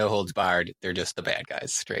 just like no holds barred. They're just the bad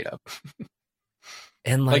guys straight up.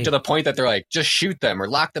 And like to the point that they're like, just shoot them or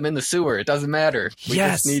lock them in the sewer. It doesn't matter. We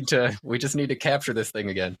just need to capture this thing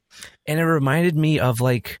again. And it reminded me of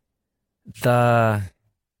like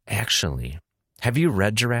actually, have you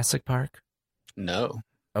read Jurassic Park? No.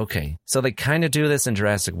 Okay. So they kind of do this in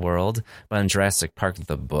Jurassic World, but in Jurassic Park,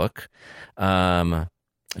 the book, John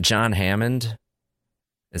Hammond,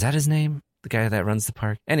 is that his name? The guy that runs the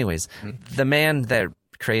park? Anyways, the man that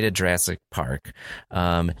created Jurassic Park,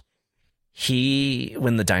 when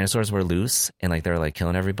the dinosaurs were loose and like they were like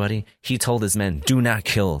killing everybody, he told his men, do not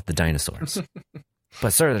kill the dinosaurs.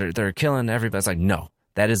 But sir, they're killing everybody. It's like, no,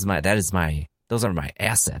 those are my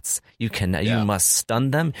assets. You must stun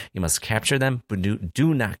them. You must capture them, but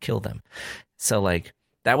do not kill them. So like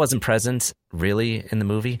that wasn't present really in the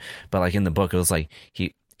movie, but like in the book, it was like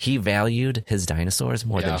he valued his dinosaurs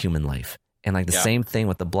more than human life. And like the same thing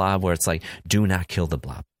with the blob, where it's like, do not kill the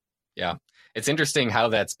blob. Yeah. It's interesting how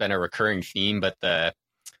that's been a recurring theme, but the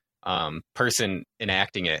person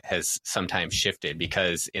enacting it has sometimes shifted,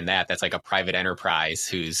 because in that's like a private enterprise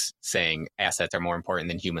who's saying assets are more important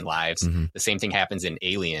than human lives. Mm-hmm. The same thing happens in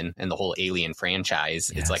Alien and the whole Alien franchise.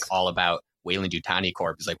 Yes. It's like all about Weyland-Yutani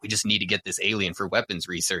Corp. It's like, we just need to get this alien for weapons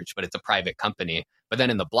research, but it's a private company. But then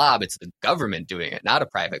in the Blob, it's the government doing it, not a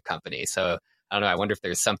private company. So I don't know. I wonder if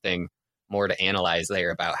there's something more to analyze there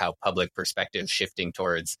about how public perspective shifting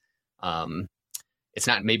towards it's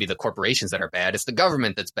not maybe the corporations that are bad, it's the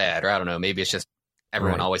government that's bad. Or I don't know, maybe it's just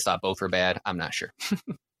everyone always thought both were bad. I'm not sure.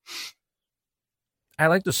 I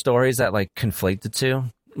like the stories that like conflate the two,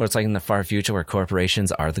 where it's like in the far future where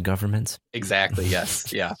corporations are the government. Exactly,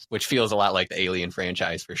 yes. Yeah, which feels a lot like the Alien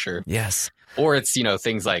franchise for sure. Yes. Or it's,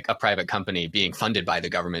 things like a private company being funded by the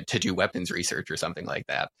government to do weapons research or something like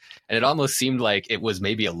that. And it almost seemed like it was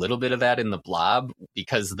maybe a little bit of that in the Blob,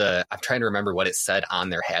 because I'm trying to remember what it said on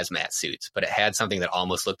their hazmat suits, but it had something that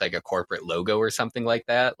almost looked like a corporate logo or something like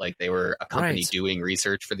that. Like they were a company doing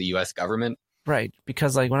research for the U.S. government. Right.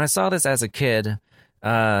 Because like when I saw this as a kid,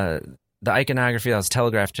 the iconography that was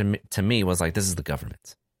telegraphed to me was like, this is the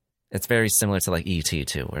government. It's very similar to like E.T.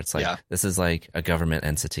 too, where it's like, this is like a government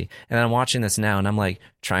entity. And I'm watching this now and I'm like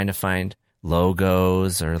trying to find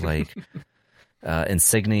logos or like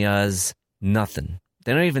insignias, nothing.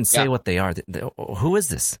 They don't even say what they are. Who is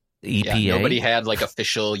this? EPA. Yeah, nobody had like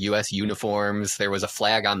official U.S. uniforms. There was a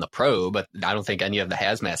flag on the probe, but I don't think any of the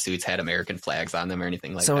hazmat suits had American flags on them or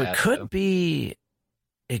anything like that. So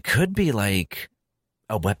it could be like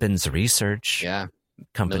a weapons research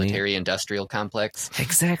company. Military industrial complex.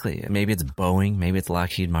 Exactly. Maybe it's Boeing. Maybe it's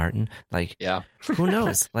Lockheed Martin. Like, yeah. Who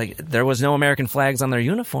knows? Like, there was no American flags on their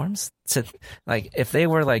uniforms. So, like, if they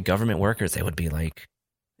were like government workers, they would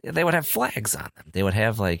have flags on them. They would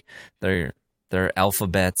have like their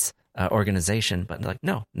alphabets organization, but like,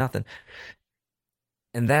 no, nothing.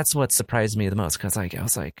 And that's what surprised me the most, because I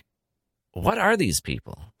was like, what are these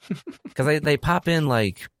people? Because they pop in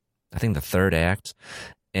like, I think the third act,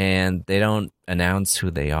 and they don't announce who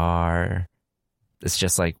they are. It's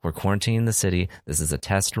just like, we're quarantining the city. This is a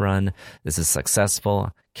test run. This is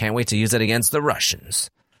successful. Can't wait to use it against the Russians.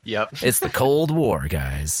 Yep. It's the Cold War,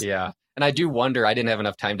 guys. Yeah. And I do wonder, I didn't have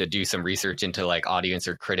enough time to do some research into like audience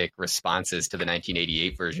or critic responses to the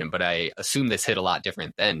 1988 version, but I assume this hit a lot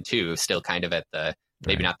different then too. Still kind of at the,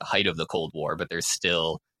 maybe not the height of the Cold War, but there's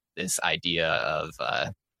still this idea of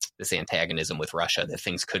this antagonism with Russia, that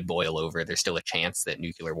things could boil over. There's still a chance that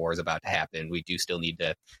nuclear war is about to happen. We do still need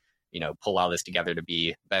to, pull all this together to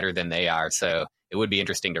be better than they are. So it would be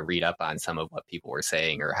interesting to read up on some of what people were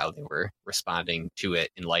saying or how they were responding to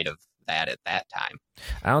it in light of that at that time.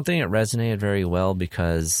 I don't think it resonated very well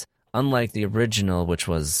because, unlike the original, which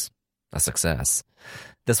was a success,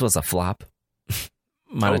 this was a flop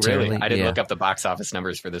monetarily. Oh, really? I didn't look up the box office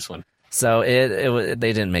numbers for this one. So they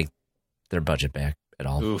didn't make their budget back at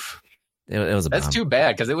all. Oof. It was a That's bomb. too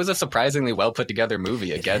bad, because it was a surprisingly well put together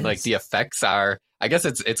movie. Again, like the effects are, I guess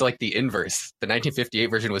it's like the inverse. The 1958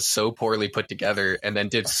 version was so poorly put together and then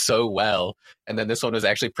did so well. And then this one was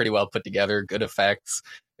actually pretty well put together, good effects,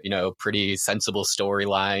 pretty sensible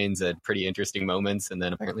storylines and pretty interesting moments, and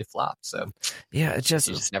then apparently flopped. So yeah, you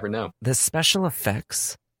just never know. The special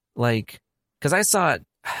effects, like, because I saw it,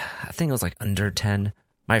 I think it was like under 10.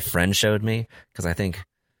 My friend showed me, because I think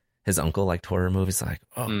his uncle liked horror movies. Like,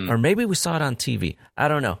 or maybe we saw it on TV. I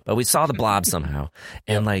don't know, but we saw The Blob somehow,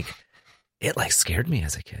 and it scared me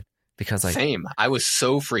as a kid. Because same, I was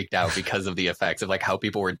so freaked out because of the effects of like how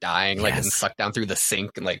people were dying, like getting sucked down through the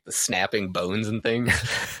sink and like the snapping bones and things.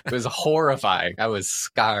 It was horrifying. I was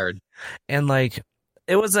scarred, and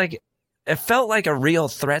it felt like a real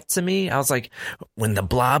threat to me. I was like, when the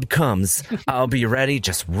blob comes, I'll be ready.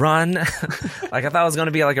 Just run. Like, I thought it was going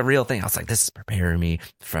to be like a real thing. I was like, this is preparing me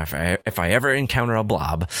for if I ever encounter a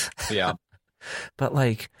blob. Yeah. But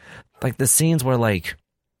like the scenes where like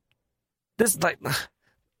this, like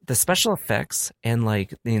the special effects and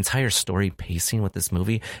like the entire story pacing with this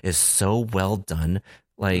movie is so well done.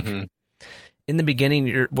 Like in the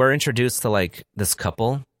beginning, we're introduced to like this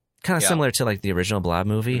couple, kind of similar to like the original Blob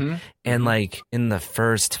movie. And like in the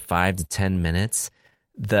first 5 to 10 minutes,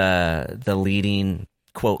 the leading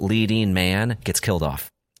man gets killed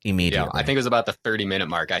off immediately. Yeah, I think it was about the 30-minute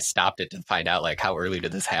mark. I stopped it to find out like how early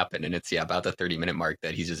did this happen, and it's about the 30-minute mark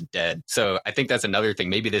that he's just dead. So I think that's another thing.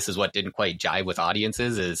 Maybe this is what didn't quite jive with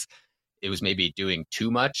audiences, is it was maybe doing too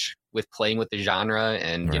much with playing with the genre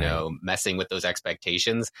and messing with those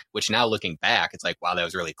expectations, which now looking back, it's like, wow, that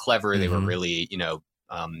was really clever. They were really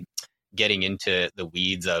getting into the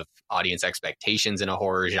weeds of audience expectations in a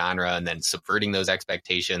horror genre and then subverting those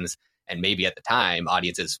expectations. And maybe at the time,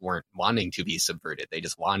 audiences weren't wanting to be subverted. They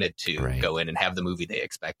just wanted to go in and have the movie they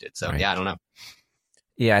expected. So, I don't know.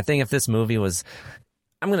 Yeah, I think if this movie was,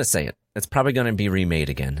 I'm going to say it, it's probably going to be remade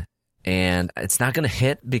again. And it's not going to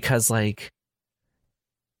hit because, like,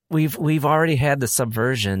 we've already had the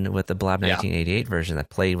subversion with the Blob 1988 version that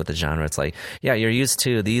played with the genre. It's like, you're used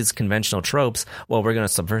to these conventional tropes. Well, we're going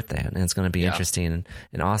to subvert that, and it's going to be interesting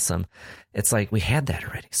and awesome. It's like, we had that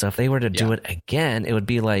already. So if they were to do it again, it would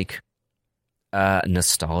be like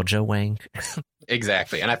nostalgia wank.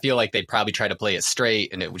 Exactly. And I feel like they'd probably try to play it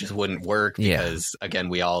straight, and it just wouldn't work because, again,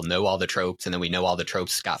 we all know all the tropes, and then we know all the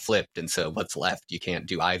tropes got flipped. And so what's left? You can't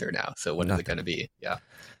do either now. So what is it going to be? Yeah.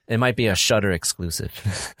 It might be a Shudder exclusive.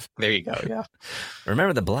 There you go. Yeah.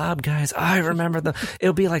 Remember the Blob, guys? I remember them.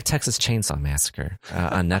 It'll be like Texas Chainsaw Massacre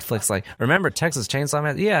on Netflix. Like, remember Texas Chainsaw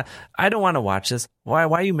Massacre? Yeah, I don't want to watch this. Why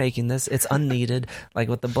are you making this? It's unneeded. Like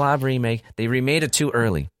with the Blob remake, they remade it too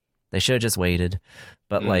early. They should have just waited.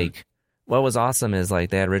 But like, what was awesome is like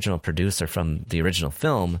that original producer from the original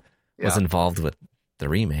film was involved with the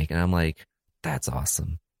remake. And I'm like, that's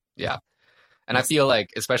awesome. Yeah. And I feel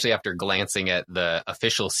like, especially after glancing at the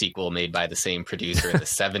official sequel made by the same producer in the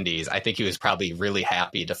 70s, I think he was probably really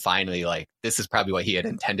happy to finally, like, this is probably what he had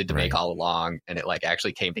intended to make all along. And it like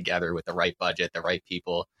actually came together with the right budget, the right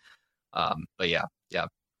people. But yeah,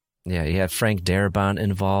 you had Frank Darabont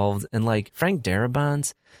involved. And like Frank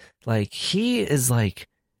Darabont, Like, he is like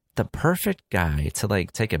the perfect guy to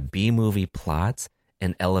like take a B movie plot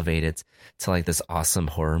and elevate it to like this awesome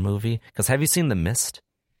horror movie. Because have you seen The Mist?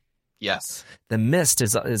 Yes. The Mist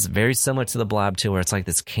is very similar to The Blob too, where it's like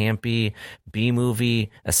this campy B movie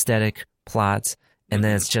aesthetic plot, and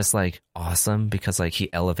then it's just like awesome because like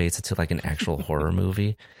he elevates it to like an actual horror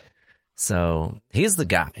movie. So he's the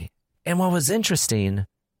guy. And what was interesting,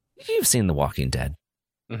 you've seen The Walking Dead.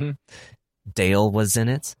 Mm-hmm. Dale was in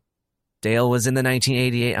it. Dale was in the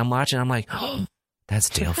 1988. I'm watching. I'm like, oh, that's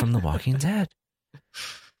Dale from The Walking Dead.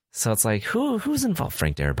 So it's like, who's involved?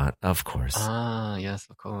 Frank Darabont, of course. Ah, yes,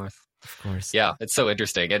 of course. Of course. Yeah, it's so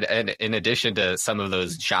interesting. And in addition to some of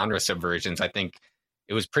those genre subversions, I think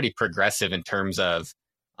it was pretty progressive in terms of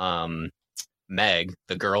Meg,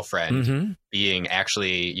 the girlfriend, being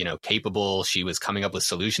actually, capable. She was coming up with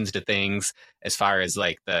solutions to things as far as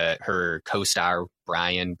like her co-star,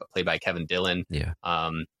 Brian, played by Kevin Dillon. Yeah.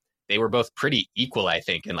 They were both pretty equal, I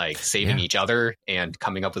think, in like saving each other and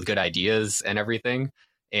coming up with good ideas and everything.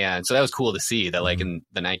 And so that was cool to see that like in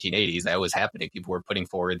the 1980s, that was happening. People were putting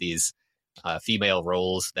forward these female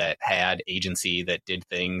roles that had agency, that did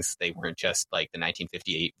things. They weren't just like the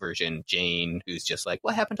 1958 version, Jane, who's just like,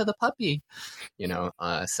 what happened to the puppy?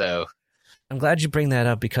 So I'm glad you bring that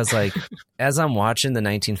up because like, as I'm watching the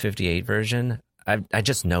 1958 version, I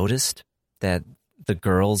just noticed that the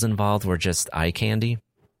girls involved were just eye candy.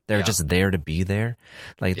 They're just there to be there.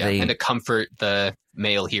 Like and to comfort the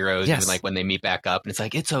male heroes, yes. even like when they meet back up and it's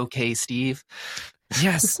like, it's okay, Steve.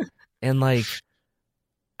 Yes. And like,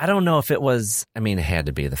 I don't know if it was, it had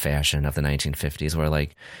to be the fashion of the 1950s where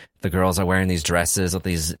like the girls are wearing these dresses with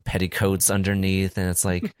these petticoats underneath. And it's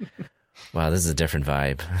like, wow, this is a different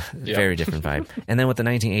vibe. Very different vibe. And then with the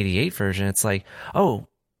 1988 version, it's like, oh,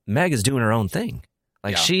 Meg is doing her own thing.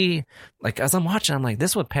 Like she, like as I'm watching, I'm like,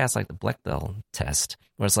 this would pass like the Bechdel test,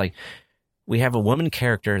 where it's like we have a woman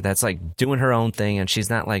character that's like doing her own thing, and she's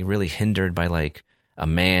not like really hindered by like a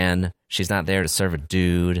man. She's not there to serve a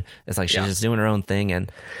dude. It's like she's just doing her own thing,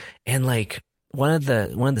 and like one of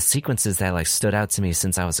the sequences that like stood out to me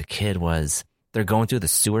since I was a kid was they're going through the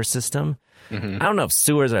sewer system. I don't know if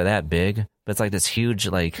sewers are that big, but it's like this huge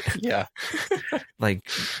like like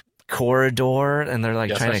corridor, and they're like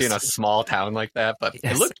trying especially to in a small town like that, but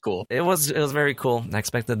it looked cool. It was very cool. I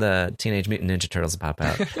expected the Teenage Mutant Ninja Turtles to pop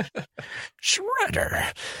out.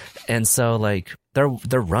 Shredder. And so like they're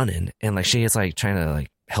running, and like she is like trying to like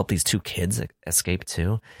help these two kids escape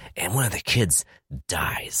too, and one of the kids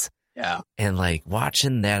dies. Yeah. And like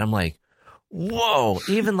watching that, I'm like, whoa,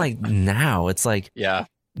 even like now it's like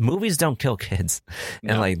movies don't kill kids.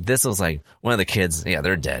 And like this was like one of the kids,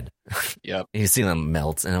 they're dead. Yep. You see them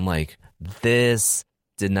melt, and I'm like, this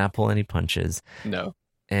did not pull any punches. No.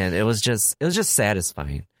 And it was just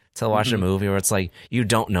satisfying to watch a movie where it's like you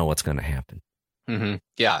don't know what's going to happen.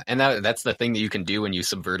 Yeah, and that's the thing that you can do when you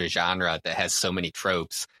subvert a genre that has so many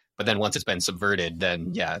tropes. But then once it's been subverted,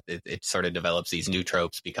 then it sort of develops these new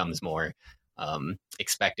tropes, becomes more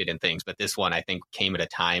expected in things. But this one, I think, came at a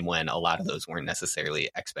time when a lot of those weren't necessarily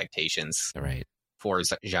expectations for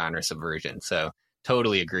genre subversion. So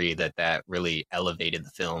totally agree that really elevated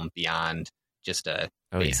the film beyond just a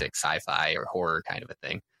basic sci-fi or horror kind of a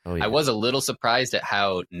thing. I was a little surprised at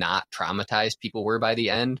how not traumatized people were by the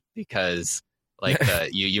end, because like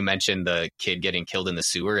you mentioned the kid getting killed in the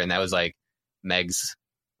sewer, and that was like Meg's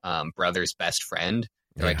brother's best friend.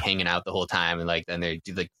 They're like hanging out the whole time, and like then they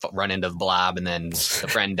like run into the blob, and then the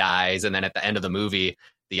friend dies, and then at the end of the movie,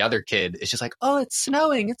 the other kid is just like, "Oh, it's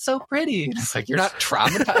snowing! It's so pretty." And it's like, you're not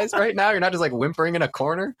traumatized right now. You're not just like whimpering in a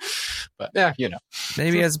corner. But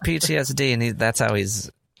maybe he has PTSD, and that's how he's.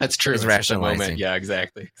 That's true. He's rationalizing. Moment. Yeah,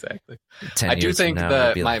 exactly. I do think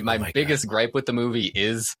my biggest gripe with the movie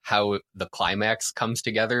is how the climax comes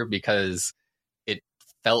together, because it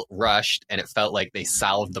felt rushed, and it felt like they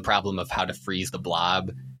solved the problem of how to freeze the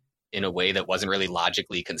blob in a way that wasn't really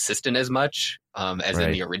logically consistent as much as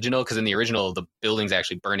in the original. Because in the original, the building's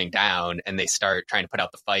actually burning down, and they start trying to put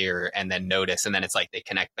out the fire, and then notice, and then it's like they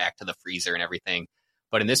connect back to the freezer and everything.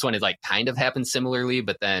 But in this one, it like kind of happens similarly,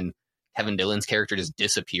 but then Kevin Dillon's character just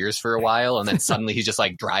disappears for a while, and then suddenly he's just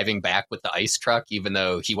like driving back with the ice truck, even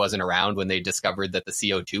though he wasn't around when they discovered that the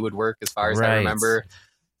CO2 would work, as far as I remember.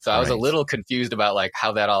 So I was a little confused about like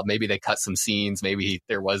how that all, maybe they cut some scenes. Maybe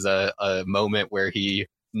there was a moment where he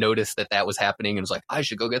noticed that was happening and was like, I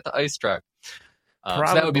should go get the ice truck. So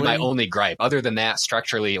that would be my only gripe. Other than that,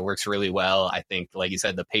 structurally, it works really well. I think, like you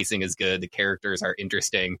said, the pacing is good. The characters are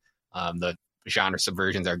interesting. The genre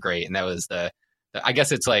subversions are great. And that was I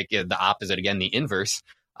guess it's like the opposite again, the inverse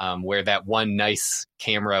where that one nice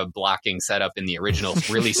camera blocking setup in the original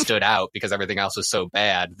really stood out because everything else was so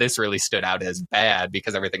bad. This really stood out as bad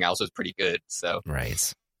because everything else was pretty good. So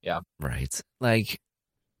right. Yeah. Right. Like,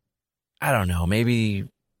 I don't know, maybe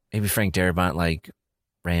Frank Darabont like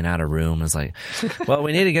ran out of room and was like, well,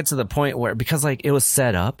 we need to get to the point where, because like it was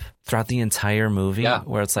set up throughout the entire movie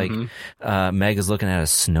where it's like Meg is looking at a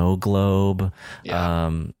snow globe.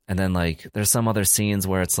 And then like there's some other scenes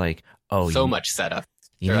where it's like, oh, much setup.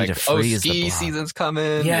 You need to freeze ski the blob. Season's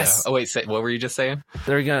coming. Yes. Yeah. Oh wait, what were you just saying?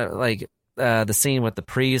 They're gonna like the scene with the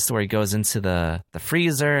priest where he goes into the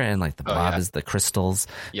freezer and like the blob is the crystals.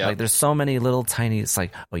 Yep. Like there's so many little tiny. It's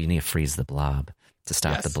like, oh, you need to freeze the blob to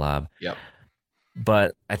stop the blob. Yep.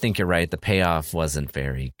 But I think you're right. The payoff wasn't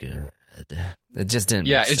very good. It just didn't.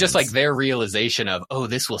 Yeah, make it's just sense. like their realization of, oh,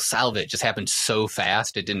 this will solve it, just happened so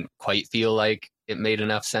fast. It didn't quite feel like it made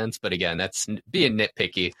enough sense. But again, that's being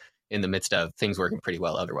nitpicky in the midst of things working pretty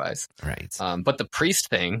well otherwise. Right. But the priest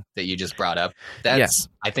thing that you just brought up, that's,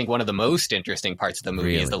 I think, one of the most interesting parts of the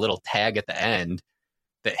movie is the little tag at the end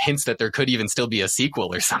that hints that there could even still be a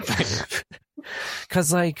sequel or something.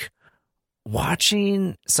 Because like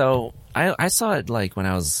watching, so I saw it like when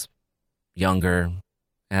I was younger.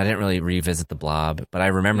 And I didn't really revisit the blob, but I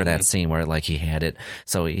remember that scene where like he had it.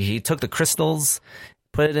 So he took the crystals,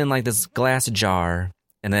 put it in like this glass jar,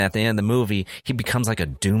 and then at the end of the movie, he becomes like a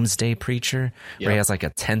doomsday preacher where he has like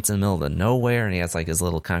a tent in the middle of nowhere and he has like his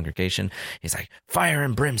little congregation. He's like, fire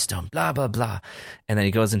and brimstone, blah, blah, blah. And then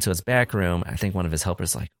he goes into his back room. I think one of his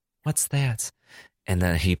helpers is like, what's that? And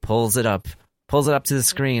then he pulls it up to the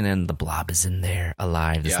screen and the blob is in there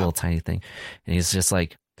alive, this little tiny thing. And he's just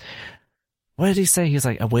like, what did he say? He's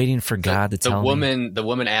like, I'm waiting for God to tell me. The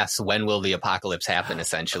woman asks, when will the apocalypse happen,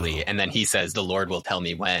 essentially? And then he says, the Lord will tell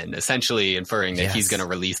me when, essentially inferring that he's going to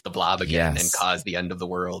release the blob again and cause the end of the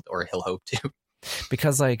world, or he'll hope to.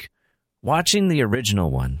 Because like watching the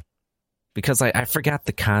original one, because I forgot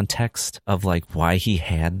the context of like why he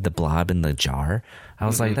had the blob in the jar. I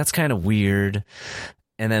was like, that's kind of weird.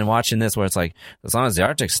 And then watching this where it's like, as long as the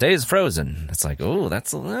Arctic stays frozen, it's like, oh,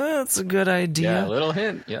 that's a good idea. Yeah, a little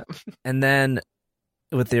hint, yeah. And then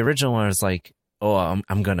with the original one, it's like, oh,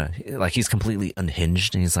 I'm gonna, like he's completely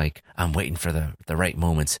unhinged. And he's like, I'm waiting for the right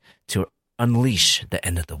moments to unleash the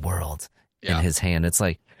end of the world in his hand. It's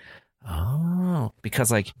like, oh,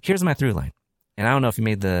 because like, here's my through line. And I don't know if you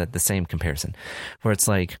made the same comparison, where it's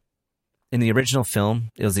like, in the original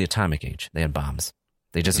film, it was the atomic age. They had bombs.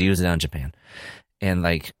 They just used it on Japan. And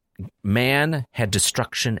like man had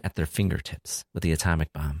destruction at their fingertips with the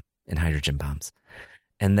atomic bomb and hydrogen bombs.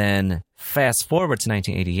 And then fast forward to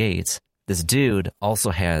 1988, this dude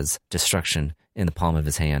also has destruction in the palm of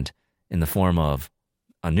his hand in the form of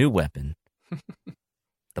a new weapon,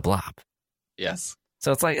 the blob. Yes.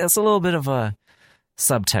 So it's like, it's a little bit of a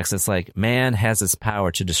subtext. It's like man has this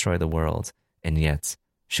power to destroy the world. And yet,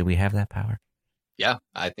 should we have that power? Yeah,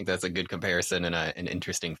 I think that's a good comparison and an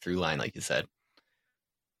interesting through line, like you said.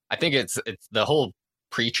 I think it's the whole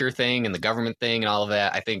preacher thing and the government thing and all of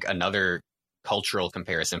that. I think another cultural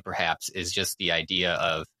comparison perhaps is just the idea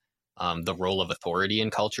of the role of authority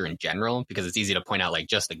in culture in general, because it's easy to point out like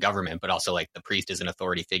just the government, but also like the priest is an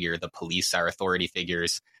authority figure. The police are authority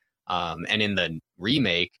figures. And in the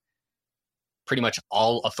remake, pretty much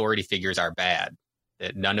all authority figures are bad.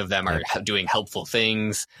 None of them are doing helpful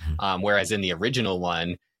things. Whereas in the original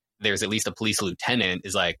one, there's at least a police lieutenant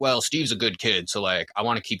is like, well, Steve's a good kid. So like, I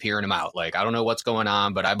want to keep hearing him out. Like, I don't know what's going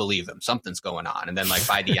on, but I believe him. Something's going on. And then like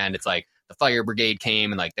by the end, it's like the fire brigade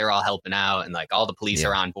came and like, they're all helping out. And like all the police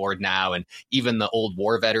are on board now. And even the old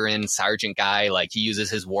war veteran sergeant guy, like he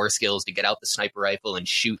uses his war skills to get out the sniper rifle and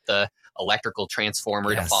shoot the electrical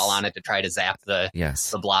transformer to fall on it to try to zap the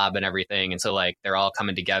blob and everything. And so like, they're all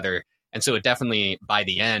coming together. And so it definitely, by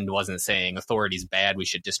the end, wasn't saying authority's bad, we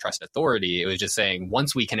should distrust authority. It was just saying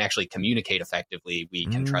once we can actually communicate effectively, we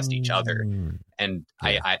can trust each other. And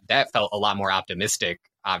I that felt a lot more optimistic,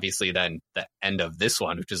 obviously, than the end of this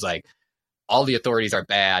one, which is like, all the authorities are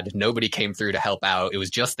bad. Nobody came through to help out. It was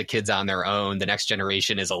just the kids on their own. The next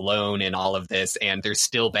generation is alone in all of this. And there's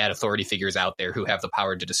still bad authority figures out there who have the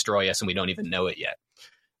power to destroy us, and we don't even know it yet.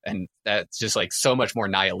 And that's just like so much more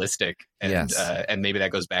nihilistic. And and maybe that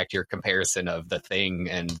goes back to your comparison of The Thing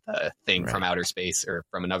and The Thing from outer space or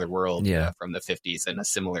from another world from the 50s, and a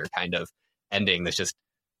similar kind of ending that's just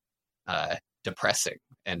depressing.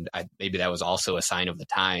 And maybe that was also a sign of the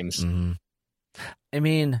times. I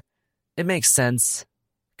mean, it makes sense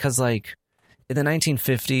because like in the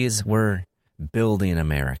 1950s, we're building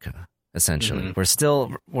America, essentially.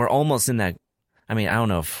 We're almost in that I mean, I don't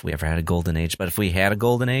know if we ever had a golden age, but if we had a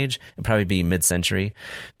golden age, it'd probably be mid-century,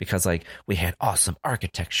 because like we had awesome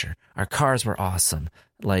architecture. Our cars were awesome.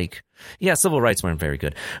 Like, yeah, civil rights weren't very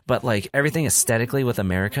good, but like everything aesthetically with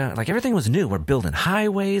America, like everything was new. We're building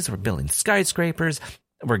highways, we're building skyscrapers,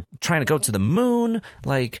 we're trying to go to the moon.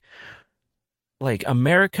 Like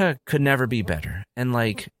America could never be better. And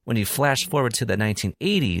like when you flash forward to the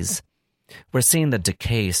 1980s, we're seeing the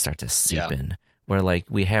decay start to seep in. Where like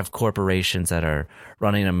we have corporations that are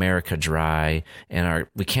running America dry, and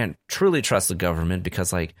we can't truly trust the government,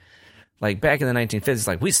 because like back in the 1950s,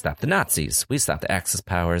 like we stopped the Nazis, we stopped the Axis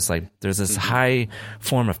powers. Like there's this high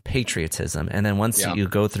form of patriotism, and then once you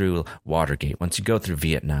go through Watergate, once you go through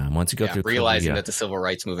Vietnam, once you go through realizing Korea, that the civil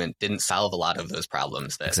rights movement didn't solve a lot of those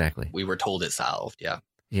problems that we were told it solved.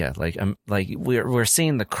 Yeah, like we're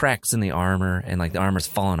seeing the cracks in the armor, and like the armor's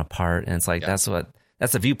falling apart, and it's like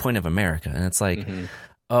that's the viewpoint of America. And it's like,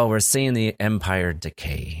 oh, we're seeing the empire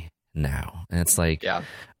decay now. And it's like,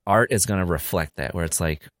 art is going to reflect that, where it's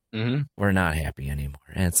like, we're not happy anymore.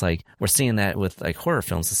 And it's like, we're seeing that with like horror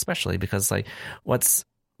films, especially because like what's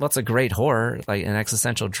a great horror, like an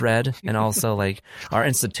existential dread. And also like our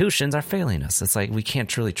institutions are failing us. It's like, we can't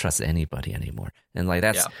truly trust anybody anymore. And like,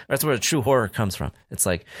 that's where the true horror comes from. It's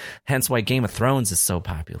like, hence why Game of Thrones is so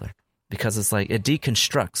popular. Because it's like it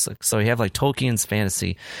deconstructs. Like, so you have like Tolkien's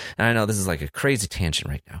fantasy, and I know this is like a crazy tangent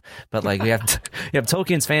right now, but like you have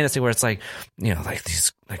Tolkien's fantasy where it's like, you know, like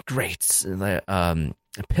these like great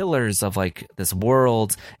pillars of like this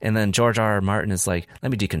world, and then George R.R. Martin is like,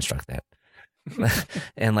 let me deconstruct that,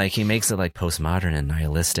 and like he makes it like postmodern and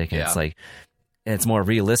nihilistic, and it's like it's more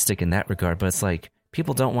realistic in that regard. But it's like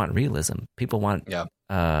people don't want realism; people want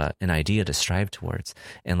an idea to strive towards,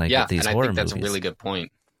 and like with these horror movies, that's a really good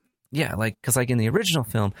point. Yeah, like because like in the original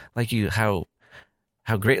film, like how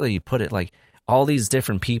greatly you put it, like all these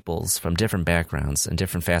different peoples from different backgrounds and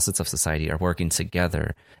different facets of society are working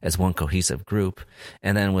together as one cohesive group.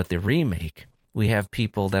 And then with the remake, we have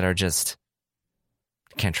people that are just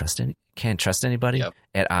can't trust anybody,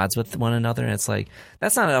 at odds with one another. And it's like,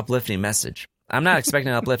 that's not an uplifting message. I'm not expecting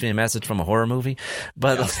an uplifting message from a horror movie,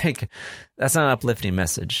 but like that's not an uplifting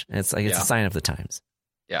message. It's like it's a sign of the times.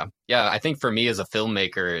 Yeah. I think for me as a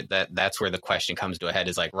filmmaker, that's where the question comes to a head,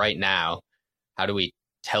 is like right now, how do we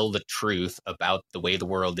tell the truth about the way the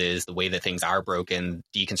world is, the way that things are broken,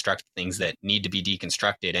 deconstruct things that need to be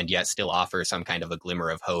deconstructed, and yet still offer some kind of a glimmer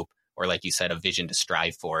of hope, or like you said, a vision to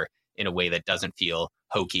strive for in a way that doesn't feel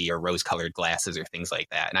hokey or rose-colored glasses or things like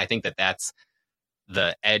that. And I think that that's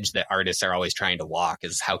the edge that artists are always trying to walk,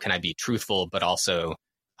 is how can I be truthful but also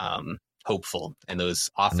hopeful, and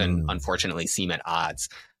those often unfortunately seem at odds,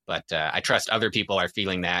 but I trust other people are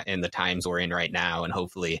feeling that in the times we're in right now, and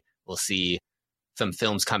hopefully we'll see some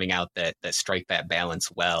films coming out that strike that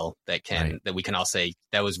balance well, that we can all say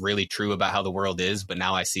that was really true about how the world is, but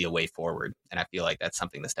now I see a way forward. And I feel like that's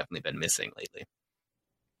something that's definitely been missing lately.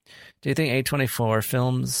 Do you think A24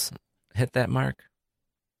 films hit that mark?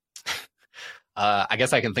 I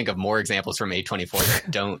guess I can think of more examples from A24 that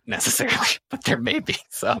don't necessarily, but there may be.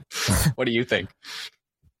 So what do you think?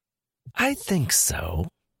 I think so.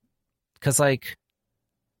 Because, like,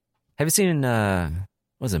 have you seen,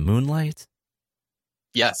 was it Moonlight?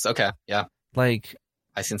 Yes. Okay. Yeah. Like,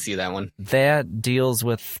 I can see that one. That deals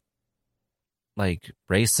with, like,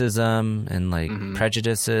 racism and, like,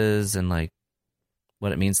 prejudices and, like,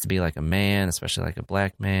 what it means to be, like, a man, especially, like, a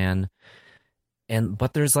black man.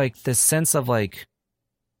 But there's like this sense of like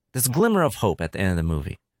this glimmer of hope at the end of the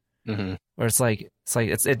movie, where it's like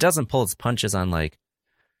it doesn't pull its punches on like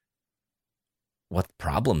what the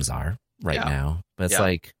problems are now, but it's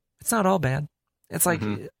like it's not all bad. It's like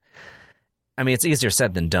I mean, it's easier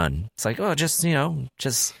said than done. It's like, oh, just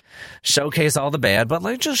showcase all the bad, but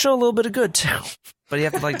like just show a little bit of good too. But you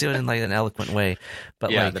have to like do it in like an eloquent way.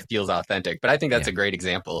 But yeah, like, that feels authentic. But I think that's a great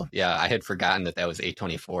example. Yeah, I had forgotten that was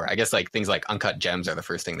A24. I guess like things like Uncut Gems are the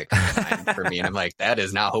first thing that comes to mind for me, and I'm like, that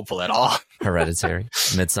is not hopeful at all. Hereditary,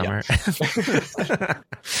 Midsommar.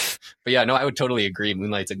 But yeah, no, I would totally agree.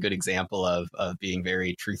 Moonlight's a good example of being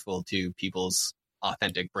very truthful to people's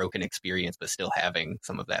authentic broken experience, but still having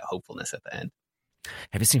some of that hopefulness at the end.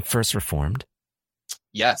 Have you seen First Reformed?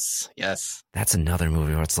 Yes. That's another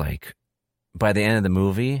movie where it's like, by the end of the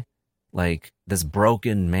movie, like this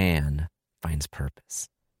broken man finds purpose.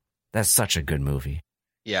 That's such a good movie.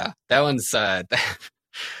 Yeah, that one's that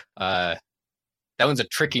one's a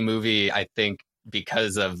tricky movie, I think,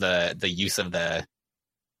 because of the use of the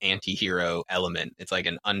anti-hero element. It's like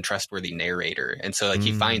an untrustworthy narrator, and so like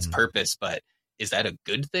he finds purpose, but is that a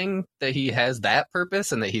good thing that he has that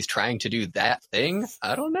purpose and that he's trying to do that thing?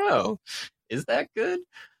 I don't know. Is that good?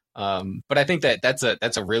 But I think that's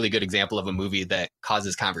a really good example of a movie that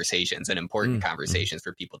causes conversations and important conversations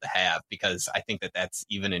for people to have, because I think that that's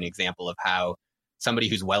even an example of how somebody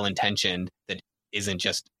who's well-intentioned, that isn't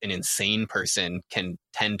just an insane person, can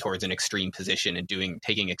tend towards an extreme position and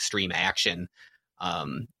taking extreme action.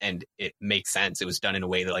 And it makes sense. It was done in a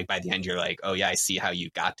way that, like, by the end, you're like, oh yeah, I see how you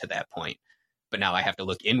got to that point. But now I have to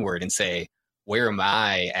look inward and say, where am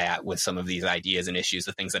I at with some of these ideas and issues,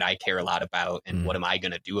 the things that I care a lot about, and what am I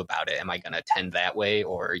going to do about it? Am I going to tend that way,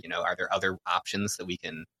 or, are there other options that we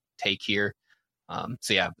can take here?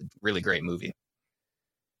 So yeah, really great movie.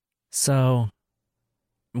 So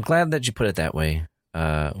I'm glad that you put it that way,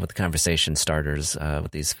 with the conversation starters,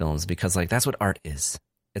 with these films, because like that's what art is.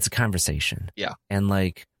 It's a conversation. Yeah. And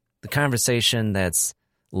like the conversation that's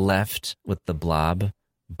left with The Blob,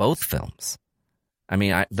 both films. I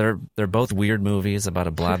mean, they're both weird movies about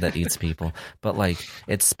a blob that eats people, but like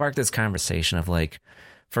it sparked this conversation of like,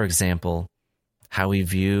 for example, how we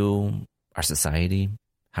view our society,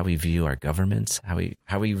 how we view our governments, how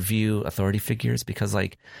we view authority figures. Because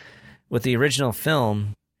like with the original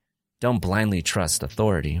film, don't blindly trust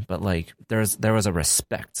authority, but like there was a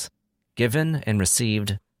respect given and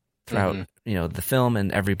received throughout the film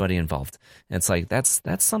and everybody involved. And it's like that's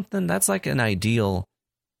something that's like an ideal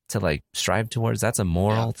to like strive towards. That's a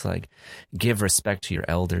moral to like give respect to your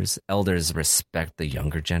elders. Elders respect the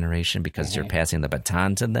younger generation because you're passing the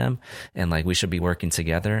baton to them, and like we should be working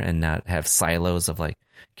together and not have silos of like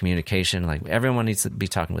communication. Like everyone needs to be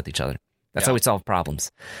talking with each other. That's how we solve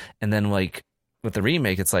problems. And then like with the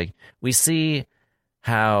remake, it's like we see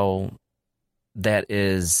how that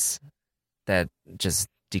just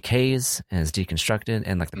decays and is deconstructed,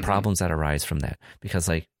 and like the problems that arise from that. Because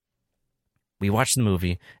like we watch the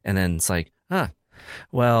movie and then it's like,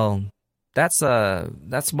 well, that's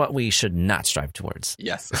what we should not strive towards.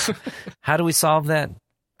 Yes. How do we solve that?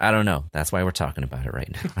 I don't know. That's why we're talking about it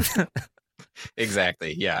right now.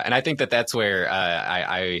 Exactly. Yeah. And I think that's where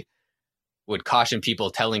I would caution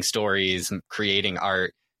people telling stories, creating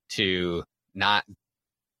art, to not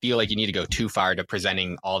feel like you need to go too far to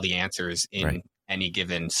presenting all the answers in any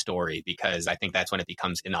given story, because I think that's when it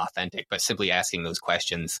becomes inauthentic. But simply asking those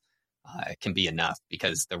questions can be enough,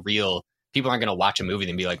 because the real people aren't going to watch a movie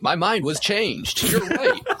and be like, my mind was changed. You're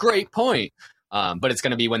right. Great point. But it's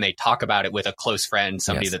going to be when they talk about it with a close friend,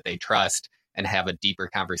 somebody that they trust, and have a deeper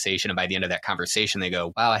conversation. And by the end of that conversation, they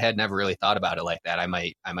go, wow, I had never really thought about it like that. I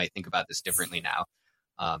might think about this differently now.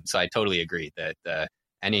 So I totally agree that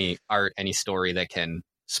any art, any story that can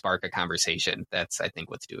spark a conversation, that's, I think,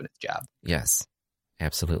 what's doing its job. Yes,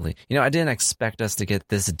 absolutely. I didn't expect us to get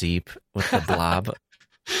this deep with The Blob.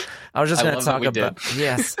 I was just going to talk about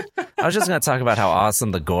I was just going to talk about how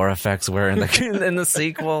awesome the gore effects were in the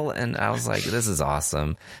sequel, and I was like, this is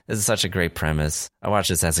awesome. This is such a great premise. I watched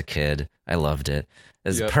this as a kid. I loved it.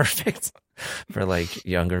 It's perfect for like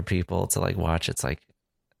younger people to like watch. It's like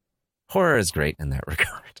horror is great in that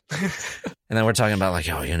regard. And then we're talking about like,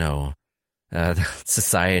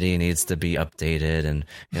 society needs to be updated, and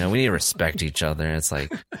we need to respect each other. And it's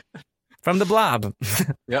like from The Blob.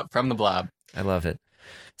 Yep, from The Blob. I love it.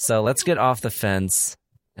 So let's get off the fence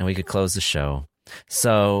and we could close the show.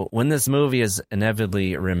 So when this movie is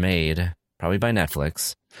inevitably remade, probably by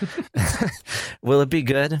Netflix, will it be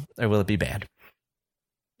good or will it be bad?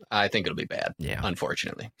 I think it'll be bad. Yeah.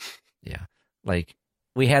 Unfortunately. Yeah. Like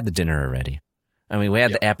we had the dinner already. I mean, we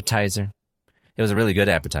had the appetizer. It was a really good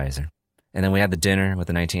appetizer. And then we had the dinner with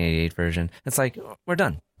the 1988 version. It's like, we're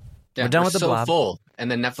done. Yeah, we're done with The Blob. Full. And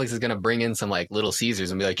then Netflix is going to bring in some like Little Caesars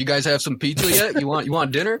and be like, you guys have some pizza yet? You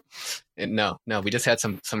want dinner? And no, we just had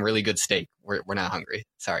some really good steak. We're not hungry.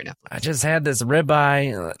 Sorry, Netflix. I just had this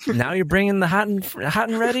ribeye. Now you're bringing the hot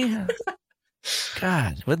and ready?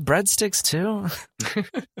 God, with breadsticks too?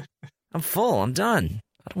 I'm full. I'm done.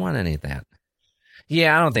 I don't want any of that.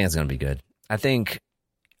 Yeah, I don't think it's going to be good. I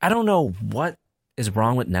don't know what is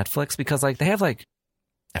wrong with Netflix, because like they have like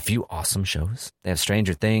a few awesome shows. They have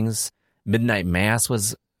Stranger Things. Midnight Mass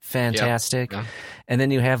was fantastic. Yeah. And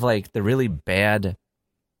then you have like the really bad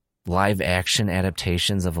live action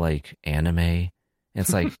adaptations of like anime. And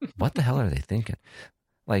it's like, what the hell are they thinking?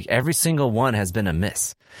 Like every single one has been a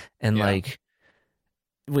miss. And like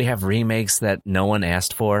we have remakes that no one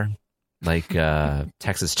asked for, like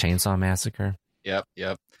Texas Chainsaw Massacre. Yep.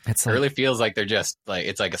 It really feels like they're just like,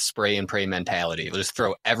 it's like a spray and pray mentality. We'll just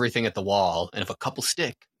throw everything at the wall, and if a couple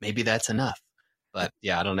stick, maybe that's enough. But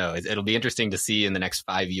yeah, I don't know. It'll be interesting to see in the next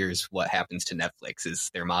 5 years what happens to Netflix. Is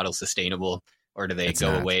their model sustainable, or do they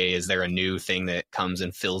go away? Is there a new thing that comes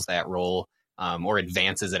and fills that role, or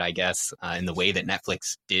advances it, I guess, in the way that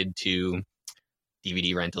Netflix did to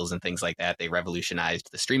DVD rentals and things like that. They revolutionized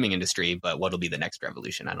the streaming industry, but what'll be the next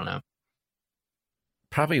revolution? I don't know.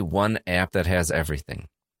 Probably one app that has everything.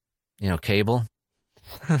 Cable.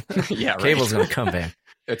 Yeah, right. Cable's going to come back.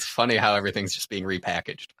 It's funny how everything's just being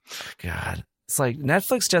repackaged. God. It's like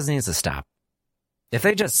Netflix just needs to stop. If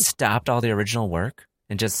they just stopped all the original work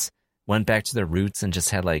and just went back to their roots and just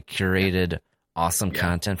had like curated awesome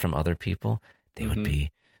content from other people, they would be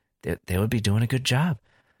doing a good job.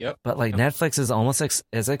 Yep. But like Netflix is almost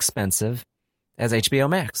as expensive as HBO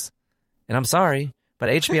Max. And I'm sorry, but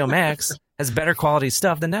HBO Max has better quality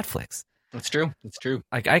stuff than Netflix. That's true. It's true.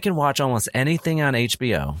 Like I can watch almost anything on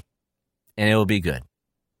HBO and it will be good.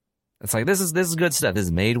 It's like, this is good stuff. This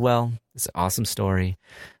is made well. It's an awesome story.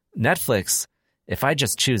 Netflix, if I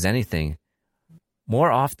just choose anything, more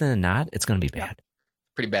often than not, it's going to be bad.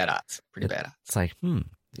 Pretty bad odds. It's like,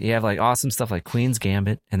 you have like awesome stuff like Queen's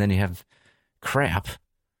Gambit, and then you have crap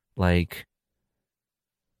like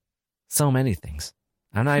so many things.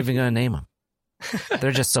 I'm not even going to name them.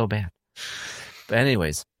 They're just so bad. But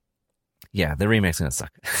anyways, yeah, the remake's going to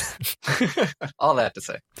suck. All that to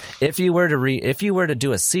say. If you were to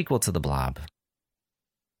do a sequel to The Blob,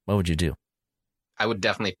 what would you do? I would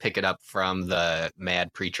definitely pick it up from the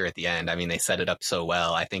mad preacher at the end. I mean, they set it up so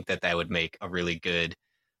well. I think that would make a really good...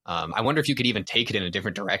 I wonder if you could even take it in a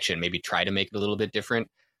different direction, maybe try to make it a little bit different.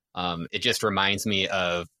 It just reminds me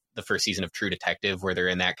of the first season of True Detective, where they're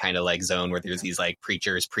in that kind of like zone where there's these like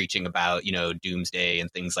preachers preaching about, doomsday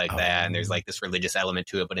and things like that. And there's like this religious element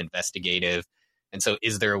to it, but investigative. And so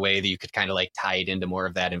is there a way that you could kind of like tie it into more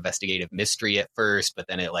of that investigative mystery at first, but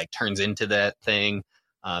then it like turns into that thing?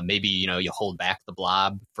 Maybe, you hold back the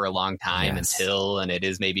Blob for a long time and it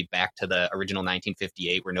is maybe back to the original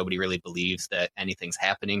 1958 where nobody really believes that anything's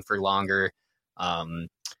happening for longer.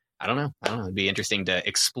 I don't know. It'd be interesting to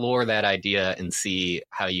explore that idea and see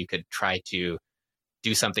how you could try to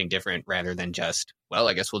do something different rather than just, well,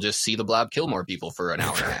 I guess we'll just see the Blob kill more people for an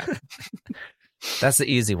hour and a half. That's the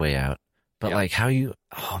easy way out. But like you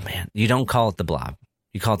don't call it the Blob.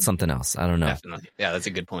 You call it something else. I don't know. Definitely. Yeah, that's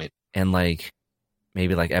a good point. And like,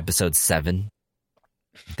 maybe like episode 7,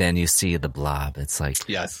 then you see the Blob. It's like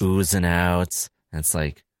oozing out. And it's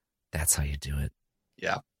like, that's how you do it.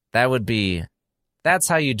 Yeah. That's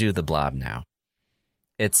how you do the Blob now.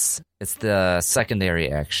 It's the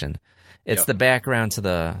secondary action. It's the background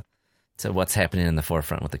to what's happening in the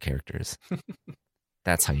forefront with the characters.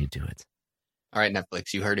 That's how you do it. All right,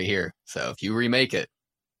 Netflix, you heard it here. So if you remake it,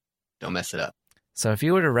 don't mess it up. So if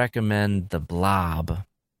you were to recommend the Blob,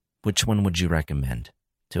 which one would you recommend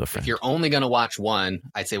to a friend? If you're only going to watch one,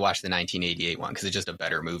 I'd say watch the 1988 one because it's just a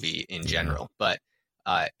better movie in general. But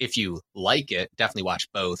if you like it, definitely watch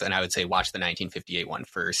both. And I would say watch the 1958 one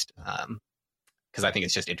first because I think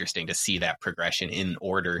it's just interesting to see that progression in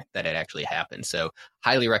order that it actually happened. So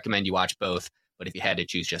highly recommend you watch both. But if you had to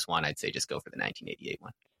choose just one, I'd say just go for the 1988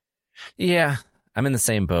 one. Yeah, I'm in the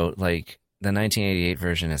same boat. Like the 1988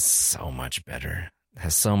 version is so much better. It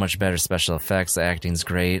has so much better special effects. The acting's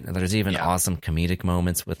great. There's even awesome comedic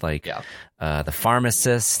moments with like the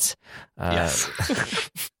pharmacist.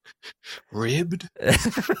 Ribbed.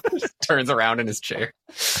 Turns around in his chair.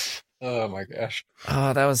 Oh my gosh.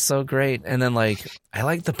 Oh, that was so great. And then like, I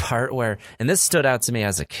like the part where, and this stood out to me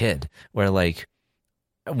as a kid, where like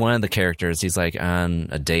one of the characters, he's like on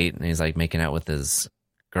a date and he's like making out with his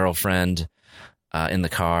girlfriend in the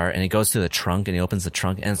car, and he goes through the trunk and he opens the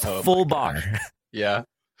trunk and it's a full bar. Yeah.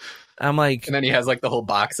 I'm like, and then he has like the whole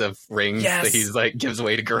box of rings that he's like gives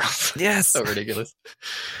away to girls. Yes. So ridiculous.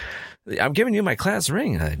 I'm giving you my class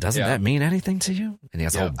ring. Doesn't that mean anything to you? And he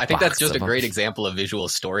has a whole I think box that's just a of great them. example of visual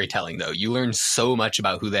storytelling, though. You learn so much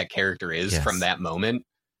about who that character is from that moment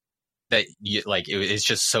that you like. It's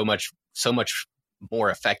just so much more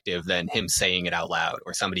effective than him saying it out loud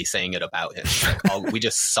or somebody saying it about him. Like, we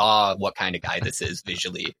just saw what kind of guy this is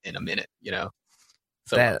visually in a minute,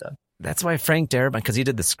 So that's why Frank Darabont, because he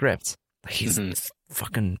did the script. Like, he's a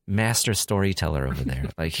fucking master storyteller over there.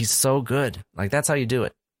 Like, he's so good. Like, that's how you do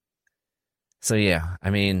it. So yeah,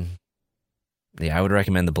 I mean, I would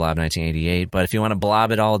recommend the Blob 1988. But if you want to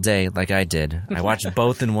blob it all day, like I did, I watched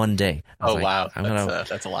both in one day. Wow,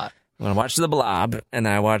 that's a lot. I'm gonna watch the Blob, and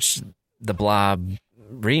I watched the Blob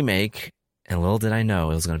remake, and little did I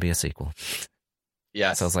know it was gonna be a sequel.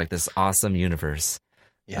 Yeah, so it's like this awesome universe.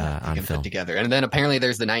 On can film put together. And then apparently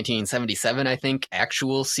there's the 1977, I think,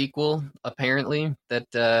 actual sequel apparently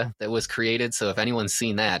that was created. So if anyone's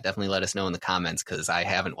seen that, definitely let us know in the comments because I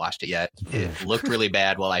haven't watched it yet. It looked really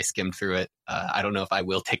bad while I skimmed through it. I don't know if I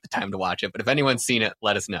will take the time to watch it, but if anyone's seen it,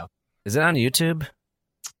 let us know. Is it on YouTube?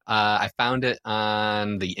 I found it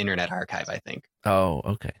on the Internet Archive, I think. Oh,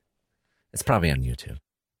 okay. It's probably on YouTube.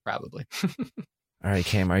 Probably. All right,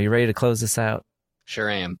 Cam, are you ready to close this out? Sure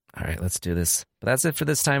am. All right, let's do this. But that's it for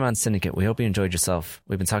this time on Syndicate. We hope you enjoyed yourself.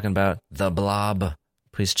 We've been talking about The Blob.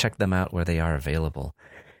 Please check them out where they are available.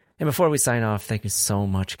 And before we sign off, thank you so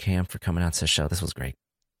much, Cam, for coming out to the show. This was great.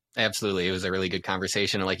 Absolutely. It was a really good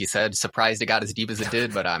conversation. And like you said, surprised it got as deep as it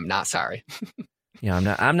did, but I'm not sorry.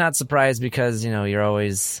 Yeah, I'm not surprised because, you're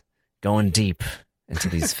always going deep into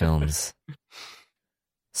these films.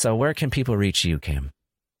 So where can people reach you, Cam?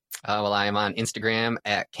 Well, I am on Instagram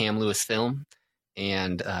at CamLewisFilm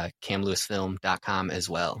and CamLewisFilm.com as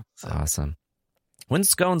well. So. Awesome. When's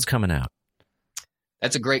Scones coming out?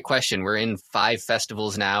 That's a great question. We're in 5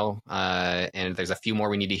 festivals now, and there's a few more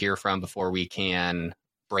we need to hear from before we can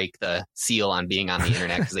break the seal on being on the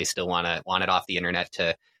internet, because they still want it off the internet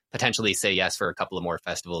to potentially say yes for a couple of more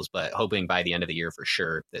festivals, but hoping by the end of the year for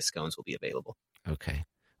sure the Scones will be available. Okay.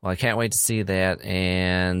 Well, I can't wait to see that.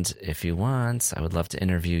 And if you want, I would love to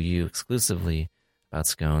interview you exclusively about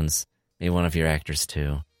Scones. Maybe one of your actors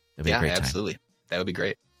too. It'd be a great time. Absolutely. That would be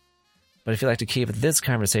great. But if you'd like to keep this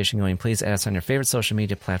conversation going, please add us on your favorite social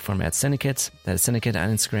media platform at Syndicate. That is Syndicate on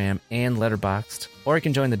Instagram and Letterboxd. Or you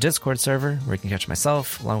can join the Discord server, where you can catch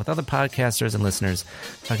myself, along with other podcasters and listeners,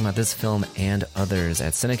 talking about this film and others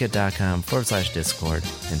at syndicate.com/Discord.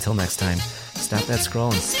 Until next time, stop that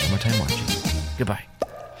scroll and spend more time watching. Goodbye.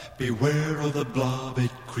 Beware of the blob,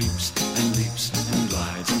 it creeps and leaps and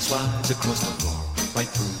glides and slides across the floor, right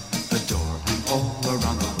through the door and all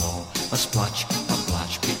around the wall. A splotch, a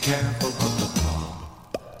blotch, be careful of the blob.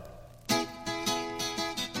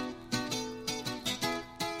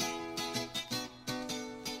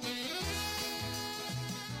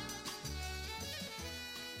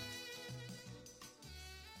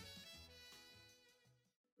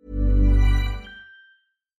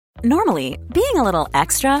 Normally, being a little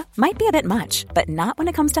extra might be a bit much, but not when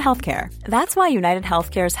it comes to healthcare. That's why United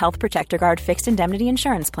Healthcare's Health Protector Guard fixed indemnity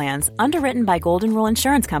insurance plans, underwritten by Golden Rule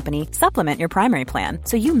Insurance Company, supplement your primary plan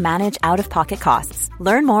so you manage out-of-pocket costs.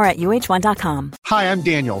 Learn more at UH1.com. Hi, I'm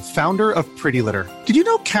Daniel, founder of Pretty Litter. Did you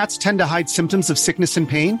know cats tend to hide symptoms of sickness and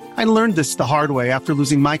pain? I learned this the hard way after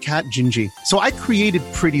losing my cat, Gingy. So I created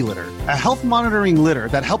Pretty Litter, a health monitoring litter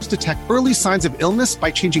that helps detect early signs of illness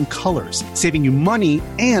by changing colors, saving you money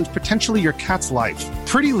and potentially your cat's life.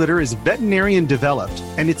 Pretty Litter is veterinarian developed,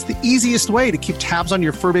 and it's the easiest way to keep tabs on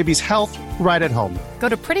your fur baby's health right at home. Go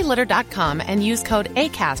to prettylitter.com and use code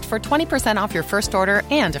ACAST for 20% off your first order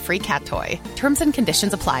and a free cat toy. Terms and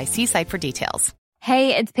conditions apply. See site for details.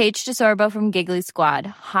 Hey, it's Paige DeSorbo from Giggly Squad.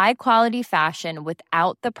 High quality fashion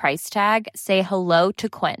without the price tag. Say hello to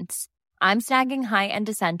Quince. I'm snagging high-end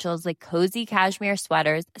essentials like cozy cashmere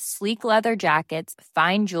sweaters, sleek leather jackets,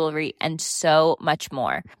 fine jewelry, and so much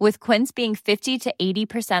more. With Quince being 50 to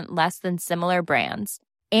 80% less than similar brands.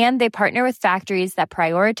 And they partner with factories that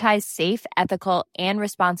prioritize safe, ethical, and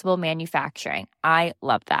responsible manufacturing. I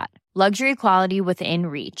love that. Luxury quality within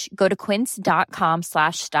reach. Go to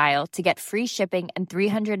quince.com/style to get free shipping and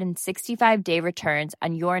 365-day returns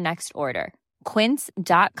on your next order.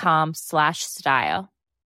 Quince.com/style.